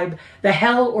describe the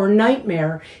hell or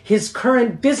nightmare his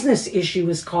current business issue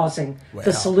is causing. Wow.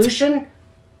 The solution?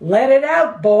 Let it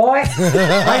out, boy.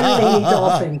 I'm Lainey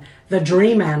Dolphin, the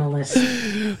dream analyst.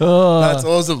 That's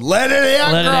awesome. Let it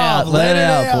out, Let it out. Let it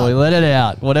out, boy. Let it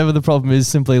out. Whatever the problem is,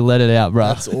 simply let it out, bro.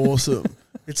 That's awesome.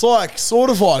 It's like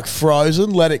sort of like Frozen,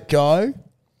 let it go.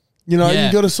 You know,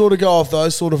 you got to sort of go off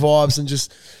those sort of vibes and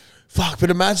just fuck.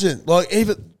 But imagine, like,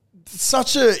 even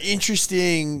such an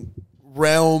interesting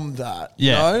realm that,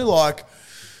 you know, like,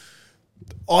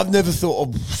 I've never thought,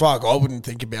 oh, fuck, I wouldn't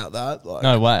think about that. Like,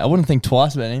 no way. I wouldn't think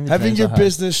twice about anything. Having your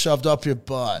business shoved up your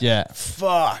butt. Yeah.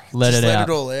 Fuck. Let it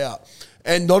all out.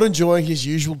 And not enjoying his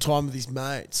usual time with his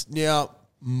mates. Now,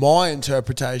 my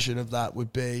interpretation of that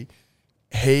would be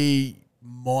he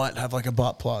might have like a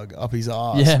butt plug up his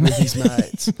ass with his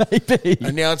mates. Maybe.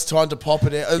 And now it's time to pop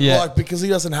it out. Yeah. Like, because he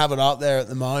doesn't have it up there at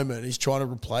the moment, he's trying to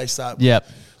replace that with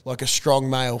like a strong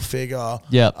male figure.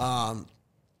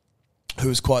 Who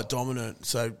is quite dominant.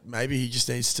 So maybe he just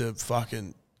needs to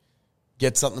fucking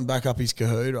get something back up his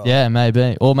cahoot. Yeah,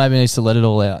 maybe. Or maybe he needs to let it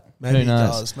all out. Maybe Who knows? he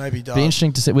does. Maybe he does. Be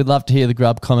interesting to see. We'd love to hear the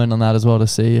Grub comment on that as well to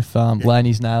see if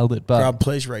Laney's nailed it. But Grub,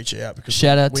 please reach out because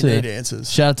we need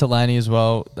answers. Shout out to Laney as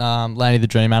well. Laney, the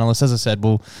dream analyst. As I said,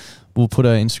 we'll put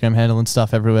her Instagram handle and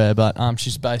stuff everywhere. But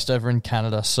she's based over in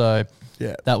Canada, so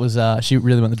that was she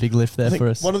really went the big lift there for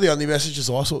us. One of the only messages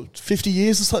I saw, 50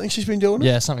 years or something she's been doing it?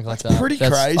 Yeah, something like that. Pretty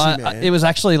crazy, man. It was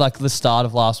actually like the start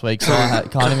of last week, so I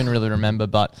can't even really remember.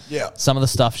 But some of the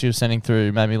stuff she was sending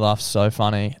through made me laugh so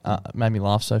funny. Made me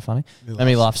laugh so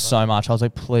much. I was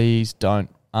like, please don't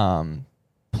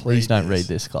read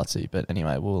this, Klutzy. But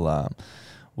anyway,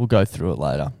 we'll go through it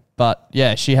later. But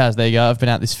yeah, she has. There you go. I've been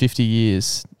out this 50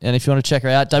 years. And if you want to check her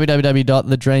out,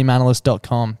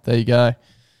 www.thedreamanalyst.com. There you go.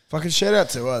 Fucking shout out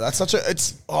to her. That's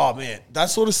that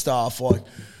sort of stuff. Like,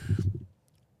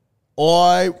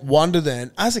 I wonder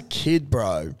then, as a kid,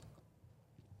 bro,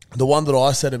 the one that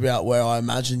I said about where I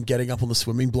imagine getting up on the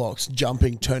swimming blocks,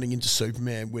 jumping, turning into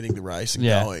Superman, winning the race and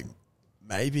going,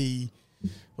 maybe,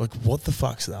 like, what the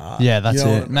fuck's that? Yeah, that's You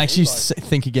know it. what I mean? Makes you Like,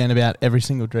 think again about every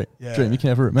single dream you can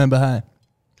ever remember, hey?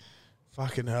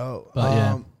 fucking hell.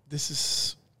 But This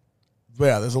is...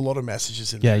 Wow, there's a lot of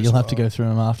messages in Yeah, there. you'll as have to well. go through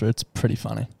them after. It's pretty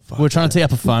funny. Fuck We were trying to tee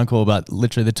up a phone call, but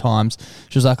literally the times.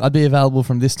 She was like, I'd be available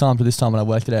from this time to this time, and I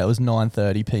worked it out. It was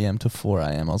 9:30 p.m. to 4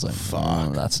 a.m. I was like,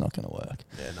 Fuck. that's not going to work.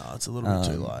 Yeah, no, it's a little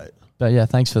bit too late. But yeah,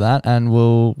 thanks for that. And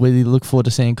we'll really look forward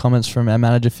to seeing comments from our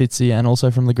manager, Fitzy, and also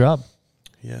from the Grub.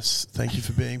 Yes, thank you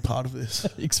for being part of this.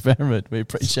 Experiment. We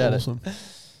appreciate Awesome. it.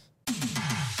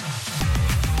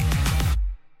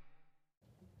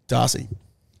 Darcy.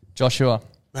 Joshua.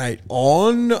 Mate,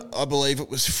 on, I believe it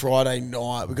was Friday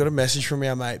night, we got a message from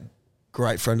our mate,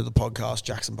 great friend of the podcast,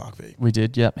 Jackson Buckby. We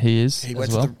did, yep, he is. He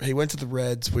as went to the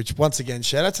Reds, which once again,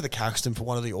 shout out to the Caxton for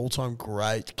one of the all-time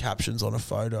great captions on a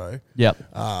photo. Yep.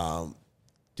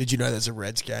 Did you know there's a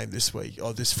Reds game this week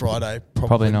or this Friday?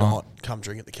 Probably not. Come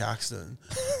drink at the Caxton.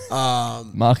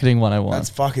 Marketing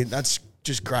 101. That's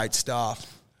just great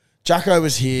stuff. Jacko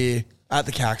was here at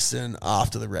the Caxton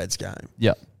after the Reds game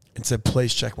Yep. and said,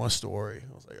 please check my story.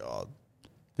 I was like, oh,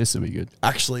 This will be good.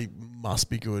 actually must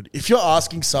be good. If you're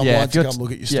asking someone to come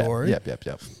look at your story, Yep.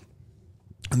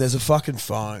 and there's a fucking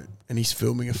phone, and he's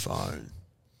filming a phone,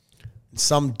 and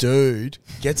some dude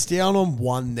gets down on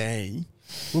one knee,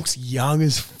 looks young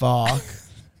as fuck,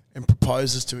 and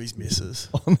proposes to his missus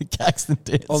On the Caxton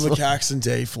dance. on the Caxton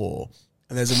D floor,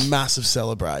 and there's a massive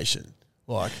celebration.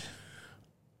 Like,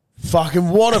 fucking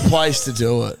what a place to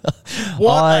do it.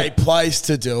 What a place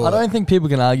to do it. I don't think people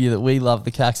can argue that we love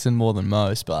the Caxton more than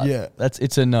most, but Yeah.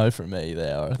 it's a no from me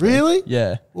there. I think. Really?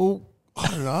 Yeah. Well, I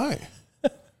don't know.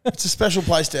 It's a special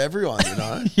place to everyone, you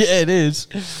know? Yeah, it is.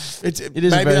 It is a maybe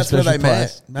very that's where special they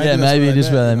place. met. Yeah, maybe it is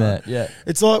where they you know? met, yeah.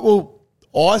 It's like, well,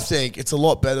 I think it's a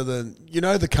lot better than, you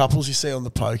know, the couples you see on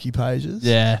the pokey pages?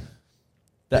 Yeah.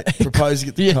 Proposing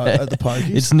at the, at the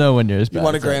pokies? It's nowhere near as bad. You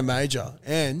won a as that. grand major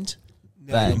and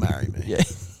now Bang. you'll marry me. Yeah.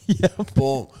 Yeah.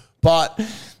 Boom. But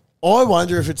I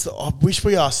wonder if it's, I wish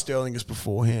we asked Sterling this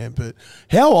beforehand, but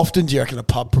how often do you reckon a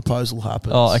pub proposal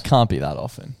happens? Oh, it can't be that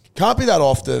often. Can't be that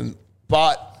often,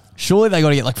 but Surely they got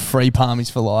to get like free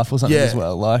palmies for life or something Yeah. as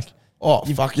well. Like, oh,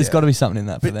 fuck there's yeah. got to be something in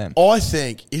that for But them. I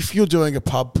think if you're doing a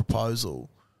pub proposal,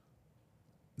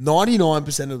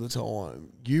 99% of the time,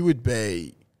 you would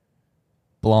be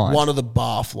Blind. one of the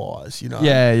bar flies, you know?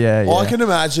 Yeah. I can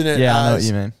imagine it Yeah, I know what as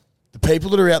you mean. the people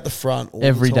that are out the front all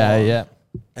Every the time, day, yeah.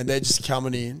 and they're just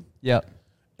coming in Yep.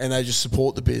 and they just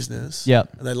support the business.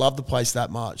 Yep. And they love the place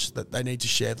that much that they need to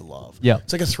share the love. Yep.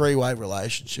 It's like a three-way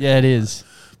relationship. Yeah, it is.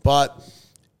 But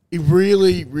it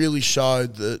really, really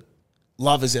showed that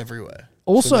love is everywhere.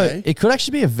 for Also, me. it could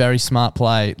actually be a very smart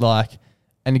play, like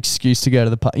an excuse to go to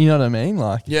the pub. You know what I mean?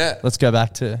 Like, Yeah. let's go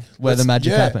back to where the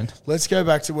magic happened. Let's go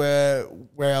back to where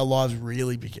our lives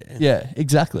really began. Yeah,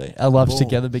 exactly. Our loves Boom.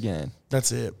 together began.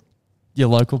 That's it. Your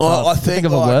local pub. I think,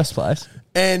 of a like- worse place.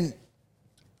 And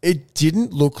it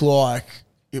didn't look like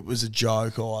it was a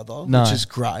joke either, No. which is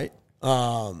great.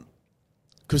 Because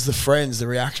the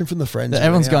reaction from the friends.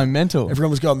 Everyone's around, going mental.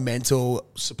 Everyone was going mental,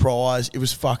 surprised. It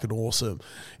was fucking awesome.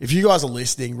 If you guys are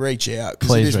listening, reach out because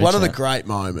it Please is reach one of the out. great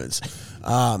moments.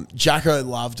 Jacko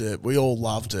loved it. We all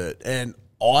loved it. And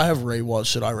I have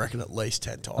rewatched it, I reckon, at least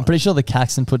 10 times. I'm pretty sure the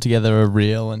Caxton put together a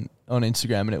reel and on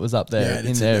Instagram, and it was up there and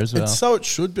in it's there as well. It's so it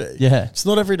should be. Yeah. It's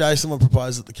not every day someone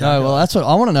proposes at the camera. No, well, that's what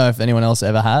I want to know if anyone else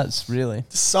ever has. Really,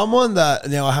 Someone that,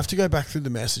 now I have to go back through the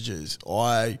messages.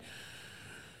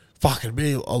 It'd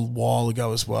be a while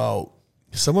ago as well.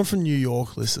 Someone from New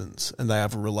York listens and they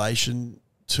have a relation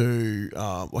to,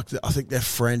 I think their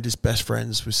friend is best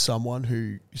friends with someone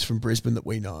who is from Brisbane that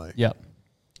we know. yep.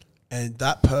 And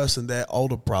that person, their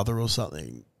older brother or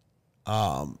something,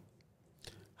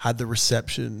 had the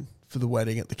reception for the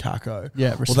wedding at the Kako.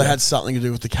 Yeah, Well, respect. they had something to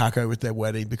do with the Kako with their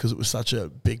wedding because it was such a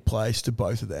big place to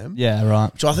both of them. Yeah,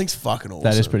 right. Which I think's fucking awesome.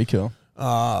 That is pretty cool.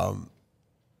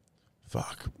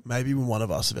 Maybe when one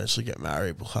of us eventually get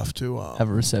married, we'll have to Have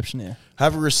a reception here.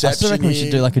 have a I reception. still reckon we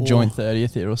should do like a here, joint or-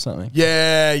 30th here or something.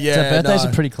 Yeah, yeah. So birthdays no.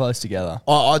 are pretty close together.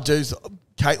 I do.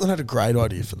 Caitlin had a great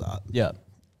idea for that. Yeah.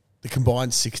 The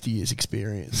combined 60 years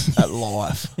experience at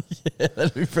life. Yeah,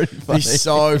 that'd be pretty funny. It's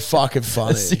so fucking A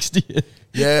funny. 60th.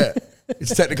 Yeah,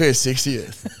 it's technically a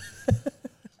 60th.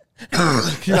 Can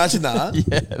you imagine that?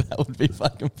 Yeah, that would be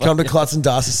fucking funny. Come to Klutz and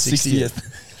Darcy's 60th.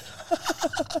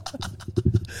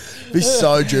 Be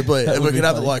so dribbly. That And would we be could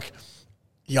have it funny. like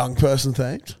young person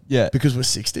themed. Yeah. Because we're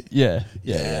 60. Yeah.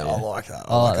 Yeah, I like that.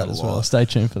 I like that as well. Stay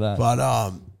tuned for that.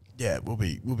 But yeah, we'll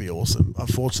be awesome.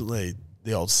 Unfortunately,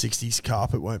 the old 60s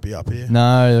carpet won't be up here.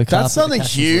 No, the carpet, That's something the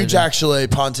castle's huge, leaving. actually,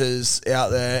 punters out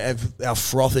there, our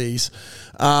frothies.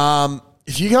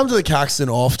 If you come to the Caxton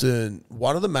often,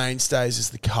 one of the mainstays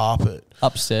is the carpet.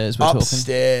 Upstairs, we're talking.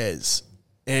 Upstairs.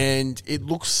 And it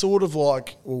looks sort of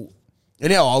like, well,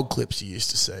 in our old clips you used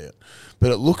to see it,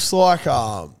 but it looks like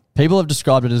People have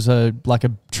described it as a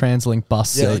TransLink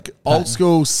bus seat. like old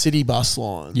school city bus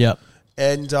line. Yep.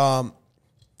 And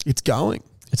it's going.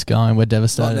 It's going. We're Not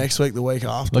devastated. next week, the week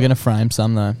after. We're going to frame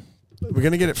some, though. We're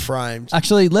going to get it framed.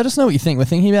 Actually, let us know what you think. We're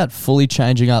thinking about fully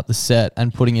changing up the set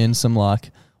and putting in some,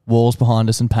 walls behind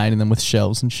us and painting them with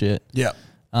shells and shit. Yeah.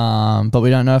 But we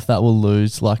don't know if that will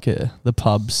lose, the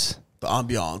pubs. The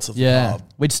ambiance of the Yeah. pub.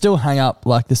 We'd still hang up,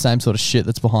 the same sort of shit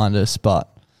that's behind us, but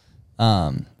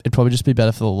it'd probably just be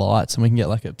better for the lights, and we can get,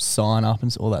 a sign up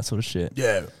and all that sort of shit.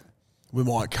 Yeah. We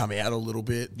might come out a little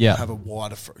bit. Yeah. Have a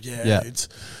wider... Yeah. It's...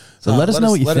 So let us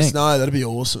know what you think. Let us know. That'd be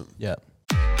awesome. Yeah.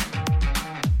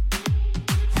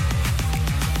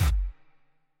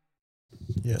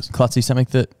 Yes. Clutzy, something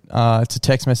that it's a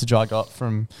text message I got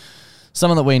from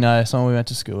someone that we know, someone we went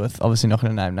to school with. Obviously not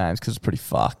going to name names because it's pretty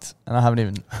fucked. And I haven't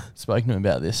even spoken to him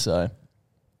about this, so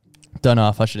don't know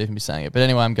if I should even be saying it. But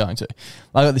anyway, I'm going to.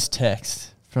 I got this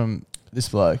text from this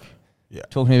bloke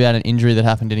talking to me about an injury that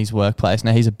happened in his workplace.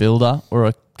 Now, he's a builder or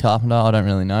a carpenter. I don't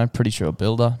really know. Pretty sure a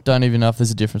builder. Don't even know if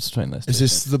there's a difference between those two. Is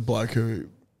this the bloke who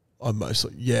I'm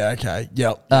mostly... Yeah, okay.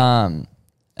 Yep.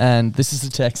 And this is the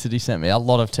text that he sent me. A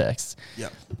lot of texts.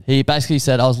 Yep. He basically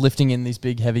said, I was lifting in these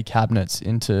big heavy cabinets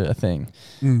into a thing.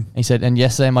 He said, and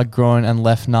yesterday my groin and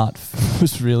left nut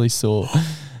was really sore.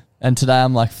 And today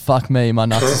I'm like, fuck me, my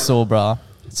nuts are sore, bruh.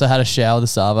 So I had a shower with the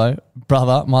Savo.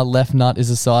 Brother, my left nut is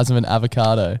the size of an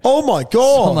avocado. Oh my God.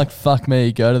 So I'm like, fuck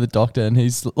me, go to the doctor. And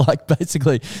he's like,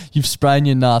 basically, you've sprained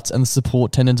your nuts and the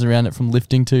support tendons around it from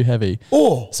lifting too heavy.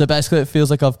 Oh. So basically it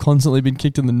feels like I've constantly been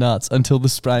kicked in the nuts until the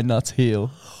sprained nuts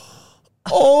heal.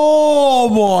 Oh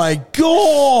my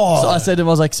God. So I said to him,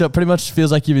 I was like, so it pretty much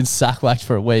feels like you've been sack whacked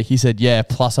for a week. He said, yeah,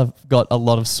 plus I've got a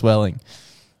lot of swelling.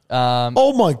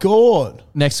 Oh my God.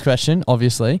 Next question,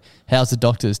 obviously. How's the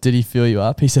doctors? Did he feel you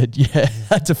up? He said, yeah,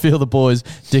 had to feel the boys'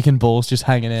 dick and balls just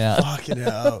hanging out. Fucking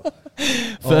hell.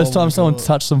 First time someone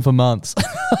touched them for months.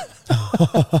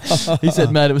 He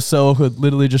said, mate, it was so awkward,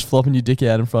 literally just flopping your dick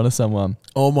out in front of someone.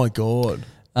 Oh my God.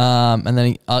 And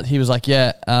then he was like,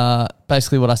 yeah,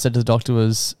 basically what I said to the doctor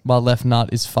was my left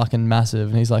nut is fucking massive.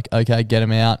 And he's like, okay, get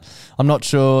him out. I'm not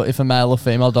sure if a male or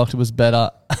female doctor was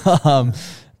better.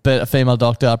 But a female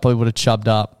doctor, I probably would have chubbed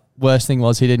up. Worst thing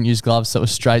was he didn't use gloves, so it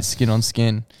was straight skin on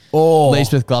skin. Oh. At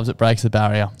least with gloves, it breaks the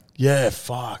barrier. Yeah,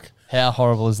 fuck. How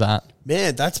horrible is that?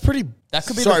 Man, that's pretty... That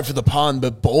could be sorry for the pun,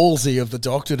 but ballsy of the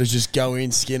doctor to just go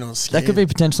in skin on skin. That could be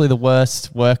potentially the worst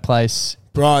workplace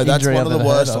Bro, that's injury one of I've the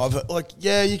ever heard worst. of. I've like,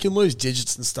 yeah, you can lose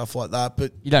digits and stuff like that,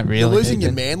 but You don't really you're losing need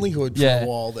your to. manlyhood for a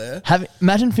while there.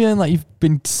 Imagine feeling like you've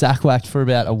been sack whacked for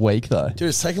about a week though. Dude,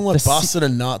 it's taking like busting a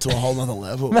nut to a whole nother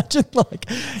level. Imagine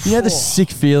the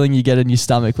sick feeling you get in your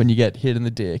stomach when you get hit in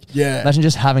the dick. Yeah. Imagine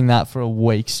just having that for a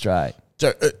week straight.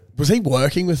 So, was he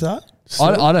working with that?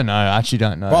 I don't know. I actually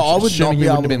don't know. Bro, I would Assuming not be he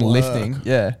able wouldn't have to been work.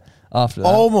 lifting. Yeah. After that.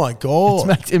 Oh my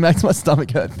God. It makes my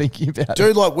stomach hurt thinking about it.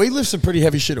 Dude, like we lift some pretty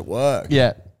heavy shit at work.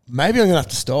 Yeah. Maybe I'm going to have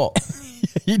to stop.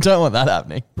 You don't want that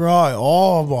happening. Bro,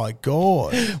 oh my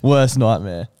God. Worst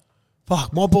nightmare.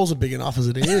 Fuck, my balls are big enough as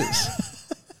it is.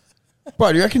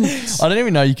 Bro, do you reckon... I don't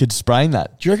even know you could sprain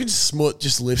that. Do you reckon Smut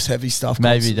just lifts heavy stuff?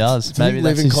 Maybe he does. Maybe Maybe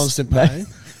live that's in his- constant pain.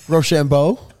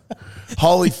 Rochambeau.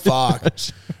 Holy fuck.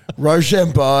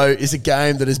 Rochambeau is a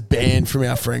game that is banned from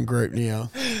our friend group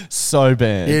now. So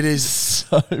bad. It is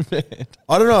so bad.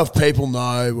 I don't know if people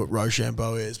know what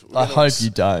Rochambeau is. But I hope you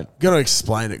don't. I'm going to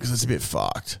explain it because it's a bit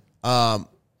fucked.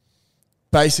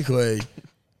 Basically,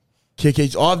 kick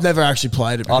each... I've never actually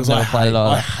played it I've because never played it either.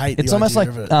 I hate It's the almost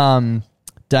idea like of it.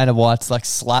 Dana White's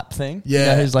slap thing. Yeah. You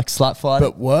know, who's slap fighting.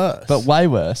 But worse. But way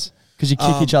worse. Because you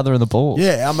kick each other in the balls.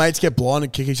 Yeah, our mates get blind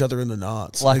and kick each other in the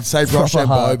nuts. Like They'd say proper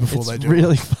Rochambeau hard. before It's they do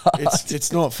really it. fucked.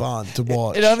 It's not fun to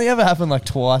watch. It only ever happened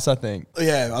twice, I think.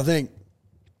 Yeah, I think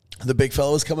the big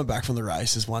fella was coming back from the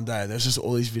races one day. There's just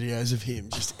all these videos of him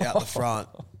just out the front.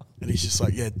 And he's just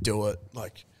like, yeah, do it.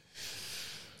 Like,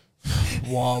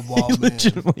 wild, He man.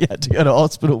 legitimately had to go to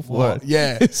hospital for Wild. it.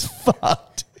 Yeah. It's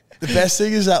fucked. The best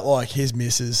thing is that, his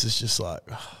missus is just like,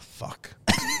 oh, fuck.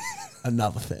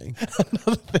 Another thing.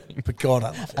 But God, I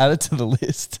love it. Add it to the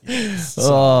list.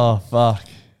 Oh, fuck.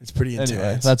 It's pretty intense.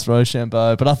 Anyway, that's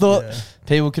Rochambeau. But I thought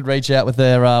people could reach out with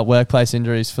their workplace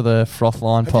injuries for the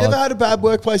Frothline Have pod. you ever had a bad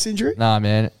workplace injury? Nah,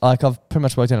 man. Like, I've pretty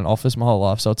much worked in an office my whole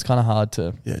life, so it's kind of hard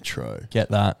to True. get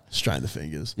that. Strain the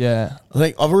fingers. Yeah. I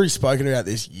think I've already spoken about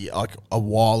this like a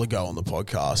while ago on the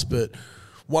podcast, but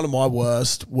one of my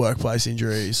worst workplace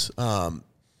injuries, I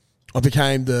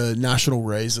became the national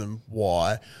reason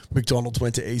why McDonald's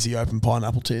went to Easy Open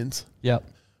pineapple tins. Yep.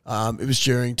 It was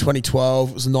during 2012.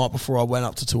 It was the night before I went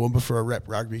up to Toowoomba for a rep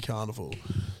rugby carnival.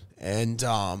 And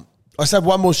I just had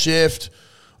one more shift.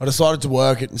 I decided to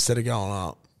work it instead of going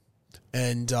up.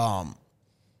 And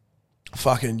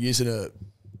fucking using a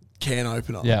can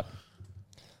opener. Yep.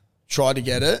 Tried to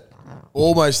get it.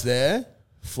 Almost there.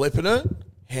 Flipping it.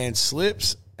 Hand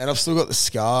slips. And I've still got the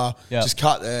scar. Yep. Just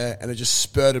cut there. And it just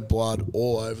spurted blood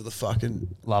all over the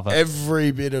fucking... Love it.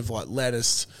 Every bit of like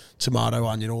lettuce, tomato,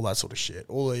 onion, all that sort of shit.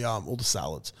 All the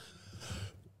salads.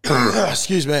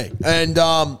 Excuse me. And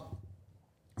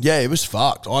it was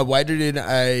fucked. I waited in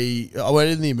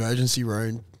the emergency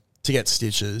room to get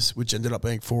stitches, which ended up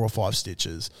being 4 or 5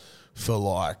 stitches for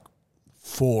like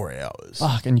 4 hours.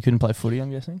 Fuck, and you couldn't play footy, I'm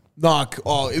guessing? No,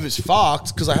 it was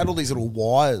fucked because I had all these little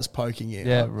wires poking out.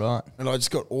 Yeah, right. And I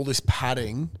just got all this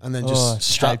padding and then just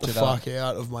strapped the taped it up. fuck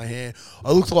out of my hair.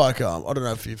 I looked like, I don't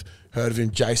know if you've heard of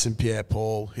him, Jason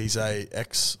Pierre-Paul. He's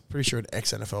pretty sure an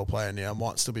ex-NFL player now,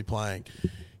 might still be playing.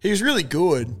 He was really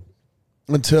good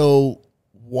until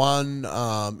one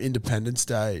Independence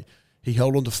Day. He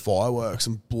held onto fireworks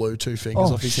and blew 2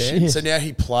 fingers off his hand. So now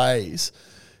he plays.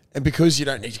 And because you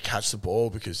don't need to catch the ball,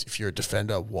 because if you're a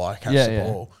defender, why catch the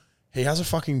ball? He has a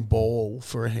fucking ball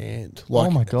for a hand. Like,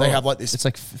 oh my God. They have like this... It's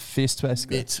like fist,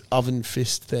 basically. It's oven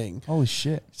fist thing. Holy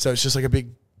shit. So it's just like a big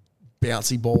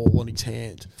bouncy ball on his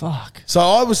hand. Fuck. So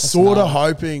I was sort of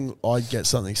hoping I'd get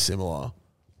something similar,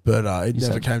 but it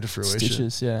never came to fruition.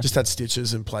 Stitches, yeah. Just had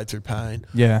stitches and played through pain.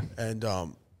 Yeah. And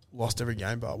lost every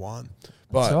game but one.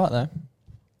 But It's all right, though.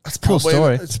 It's Cool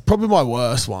story. It's probably my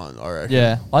worst one, I reckon.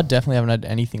 Yeah, I definitely haven't had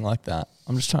anything like that.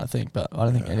 I'm just trying to think, but I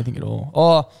don't think anything at all.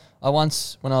 Oh, I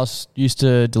once, when I was used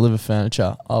to deliver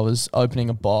furniture, I was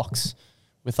opening a box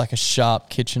with like a sharp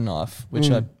kitchen knife, which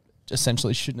I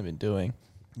essentially shouldn't have been doing.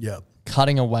 Yep.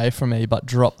 Cutting away from me, but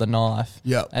dropped the knife.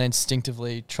 Yep. And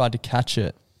instinctively tried to catch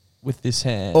it with this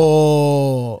hand.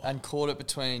 Oh. And caught it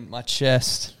between my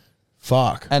chest.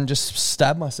 Fuck. And just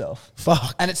stabbed myself.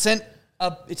 Fuck. And it sent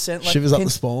like shivers up the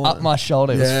spine. Up my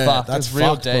shoulder. It was fucked. That's it was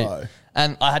real fucked, deep. bro.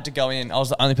 And I had to go in. I was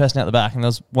the only person out the back, and there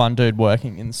was one dude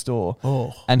working in the store.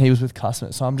 Oh. And he was with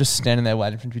customers. So I'm just standing there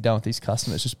waiting for him to be done with these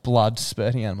customers, just blood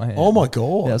spurting out of my hand. Oh my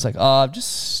God. Yeah, I was like, I've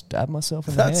just stabbed myself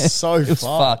in the hand. That's so It was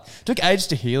fucked. fucked. It took ages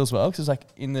to heal as well, because it was like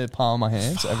in the palm of my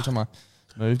hand. So every time I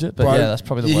moved it. But Bro, yeah, that's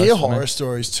probably the worst. You hear for me. horror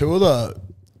stories. Two of the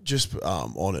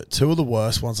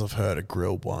worst ones I've heard are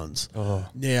grilled ones. Oh.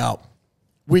 Now,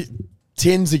 with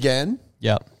tins again,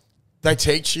 Yep. they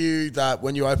teach you that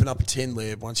when you open up a tin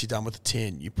lid, once you're done with the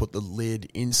tin, you put the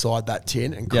lid inside that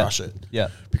tin and crush it. Yeah.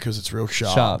 Because it's real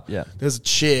sharp. Sharp, yeah. There's a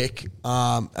chick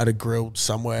at a grill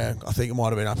somewhere. I think it might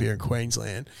have been up here in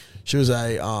Queensland. She was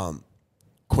a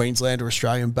Queensland or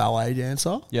Australian ballet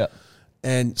dancer. Yeah.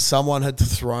 And someone had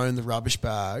thrown the rubbish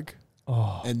bag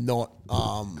and not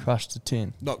Crushed the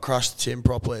tin. not crushed the tin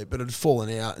properly, but it had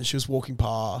fallen out, and she was walking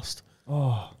past.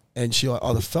 And she like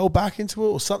either fell back into it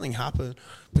or something happened,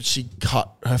 but she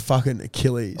cut her fucking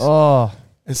Achilles. Oh,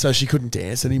 And so she couldn't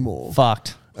dance anymore.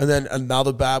 fucked. And then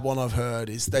another bad one I've heard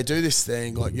is they do this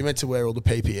thing, like you're meant to wear all the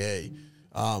PPE,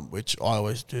 which I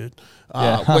always did.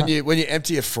 Yeah. when you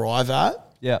empty a fry vat,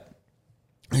 Yeah.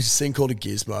 there's this thing called a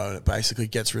gizmo, and it basically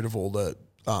gets rid of all the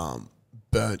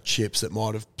burnt chips that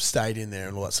might have stayed in there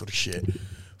and all that sort of shit.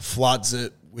 Floods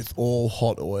it with all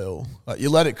hot oil. Like you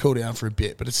let it cool down for a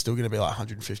bit, but it's still going to be like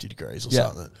 150 degrees or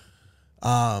something.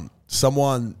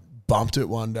 Someone bumped it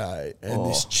one day, and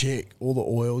this chick, all the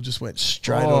oil just went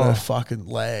straight on her fucking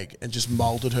leg and just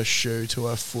molded her shoe to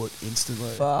her foot instantly.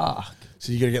 Fuck.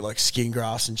 So you got to get like skin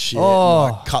grafts and shit, Oh.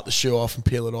 and like cut the shoe off and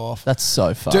peel it off. That's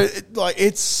so fucked. Dude,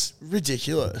 it's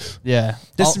ridiculous. Yeah.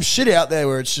 There's some shit out there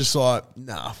where it's just like,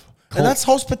 nah. Cool. And that's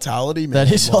hospitality, man.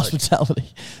 That is Like, hospitality.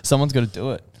 Someone's got to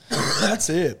do it. That's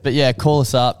it. But yeah, call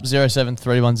us up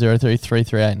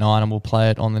 0731033389 and we'll play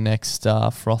it on the next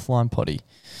Frothline potty.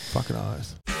 Fucking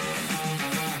oath.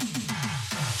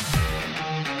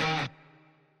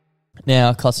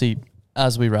 Now, Cossie,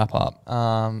 as we wrap up,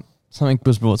 something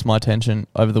was brought to my attention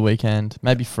over the weekend,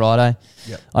 maybe Friday.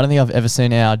 Yep. I don't think I've ever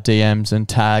seen our DMs and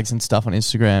tags and stuff on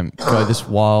Instagram go this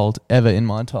wild ever in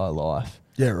my entire life.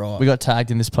 Yeah, right. We got tagged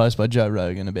in this post by Joe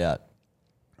Rogan about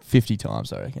 50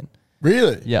 times, I reckon.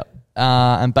 Really? Yep.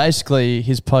 And basically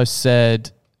his post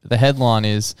said, The headline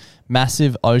is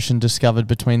massive ocean discovered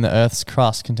between the Earth's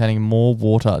crust containing more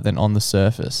water than on the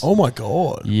surface. Oh my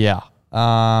God. Yeah.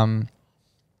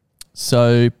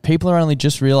 So people are only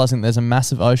just realizing there's a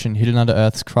massive ocean hidden under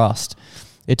Earth's crust.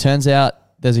 It turns out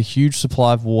there's a huge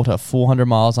supply of water 400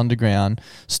 miles underground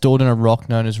stored in a rock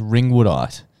known as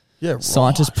ringwoodite. Yeah, right.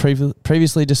 Scientists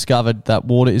previously discovered that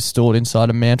water is stored inside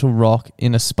a mantle rock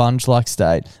in a sponge-like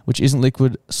state, which isn't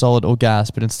liquid, solid, or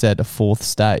gas, but instead a fourth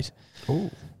state.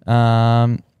 Ooh.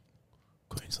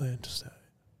 Queensland state.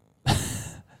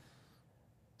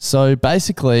 So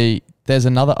basically, there's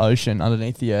another ocean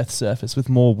underneath the Earth's surface with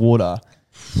more water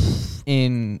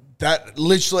that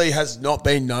literally has not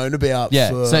been known about. Yeah,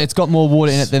 so it's got more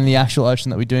water in it than the actual ocean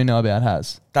that we do know about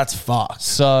has. That's fucked.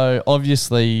 So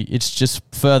obviously, it's just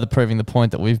further proving the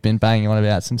point that we've been banging on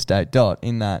about since day dot,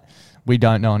 in that we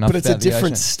don't know enough about the ocean. But it's a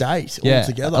different state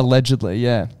altogether. Allegedly,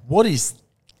 yeah. What is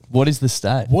the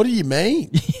state? What do you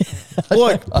mean?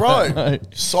 Like, bro,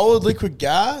 solid liquid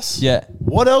gas? Yeah.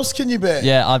 What else can you be?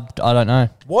 Yeah, I don't know.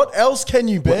 What else can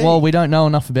you be? Well, we don't know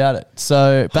enough about it.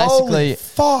 So basically, Holy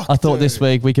fuck, I thought dude. this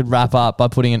week we could wrap up by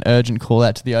putting an urgent call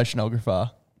out to the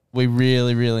oceanographer. We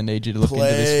really, really need you to look into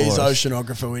this for us. Please,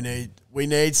 oceanographer, we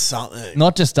need something.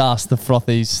 Not just us, the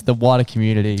frothies, the wider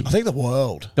community. I think the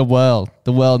world. The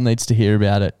world needs to hear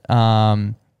about it.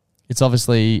 It's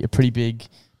obviously a pretty big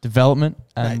development,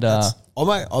 and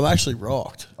Mate, I'm actually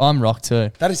rocked. I'm rocked too.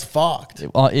 That is fucked.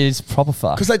 It is proper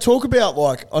fucked. Because they talk about,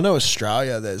 like, I know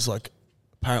Australia, there's like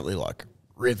apparently like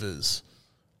rivers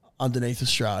underneath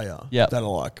Australia that are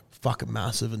like fucking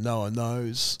massive and no one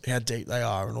knows how deep they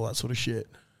are and all that sort of shit.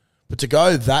 But to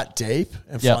go that deep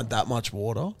and find that much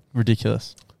water,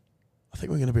 ridiculous. I think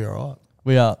we're going to be all right.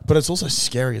 We are. But it's also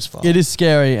scary as fuck. It is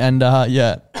scary, and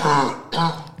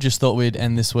just thought we'd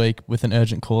end this week with an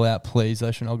urgent call out, please,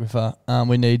 oceanographer.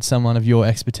 We need someone of your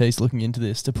expertise looking into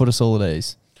this to put us all at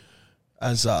ease.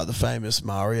 As the famous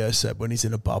Mario said when he's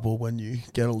in a bubble when you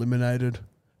get eliminated,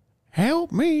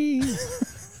 help me.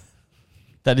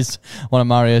 That is one of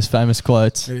Mario's famous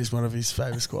quotes. It is one of his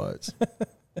famous quotes.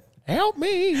 Help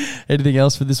me. Anything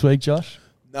else for this week, Josh?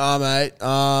 Nah, mate.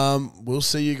 We'll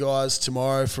see you guys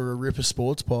tomorrow for a Ripper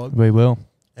Sports Pod. We will.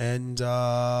 And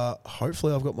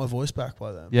hopefully I've got my voice back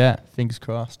by then. Yeah, fingers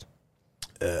crossed.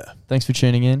 Thanks for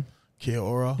tuning in. Kia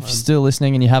ora. If you're still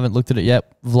listening and you haven't looked at it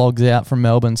yet, vlog's out from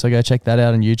Melbourne, so go check that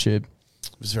out on YouTube.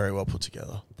 It was very well put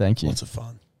together. Thank you. Lots of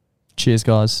fun. Cheers,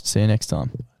 guys. See you next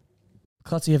time.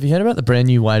 Clutzy, have you heard about the brand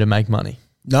new way to make money?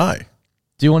 No.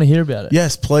 Do you want to hear about it?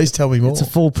 Yes, please tell me more. It's a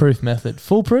foolproof method.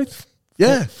 Foolproof?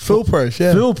 Yeah, foolproof,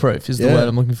 yeah. Foolproof is the word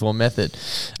I'm looking for, method.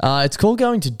 It's called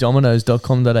going to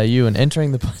dominoes.com.au and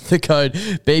entering the code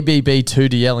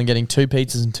BBB2DL and getting 2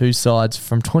 pizzas and 2 sides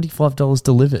from $25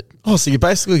 delivered. Oh, so you're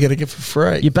basically getting it for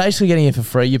free. You're basically getting it for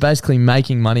free. You're basically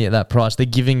making money at that price. They're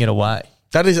giving it away.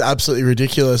 That is absolutely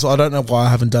ridiculous. I don't know why I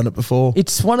haven't done it before.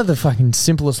 It's one of the fucking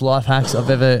simplest life hacks I've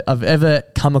ever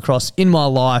come across in my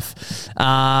life.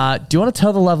 Do you want to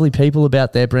tell the lovely people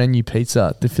about their brand new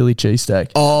pizza, the Philly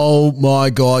cheesesteak? Oh my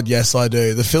God, yes I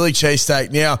do. The Philly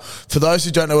cheesesteak. Now, for those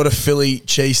who don't know what a Philly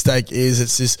cheesesteak is,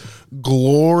 it's this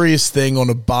glorious thing on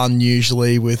a bun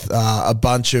usually with a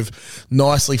bunch of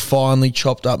nicely finely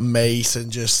chopped up meat and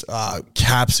just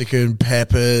capsicum,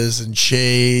 peppers and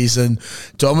cheese. And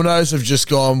Domino's have just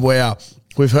gone, wow,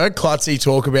 we've heard Klutzy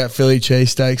talk about Philly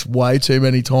cheesesteaks way too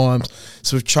many times.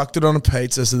 So we've chucked it on a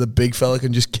pizza so the big fella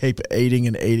can just keep eating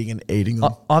and eating and eating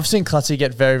them. I've seen Klutzy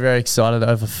get very, very excited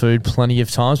over food plenty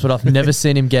of times, but I've never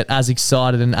seen him get as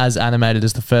excited and as animated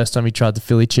as the first time he tried the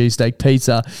Philly cheesesteak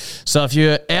pizza. So if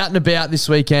you're out and about this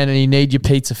weekend and you need your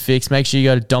pizza fix, make sure you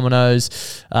go to Domino's.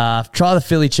 Try the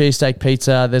Philly cheesesteak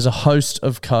pizza. There's a host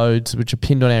of codes which are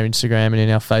pinned on our Instagram and in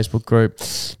our Facebook group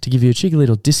to give you a cheeky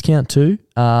little discount too.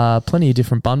 Plenty of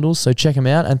different bundles, so check them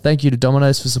out. And thank you to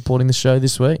Domino's for supporting the show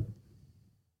this week.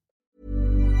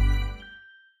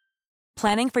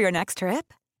 Planning for your next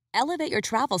trip? Elevate your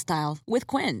travel style with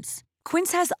Quince.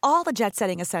 Quince has all the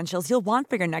jet-setting essentials you'll want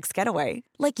for your next getaway,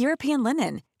 like European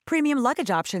linen, premium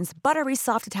luggage options, buttery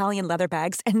soft Italian leather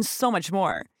bags, and so much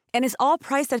more. And is all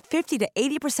priced at 50 to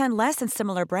 80% less than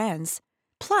similar brands.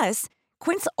 Plus,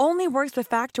 Quince only works with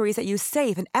factories that use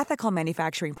safe and ethical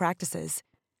manufacturing practices.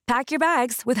 Pack your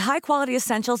bags with high-quality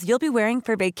essentials you'll be wearing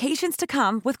for vacations to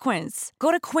come with Quince.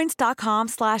 Go to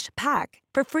quince.com/pack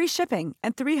for free shipping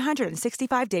and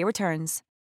 365-day returns.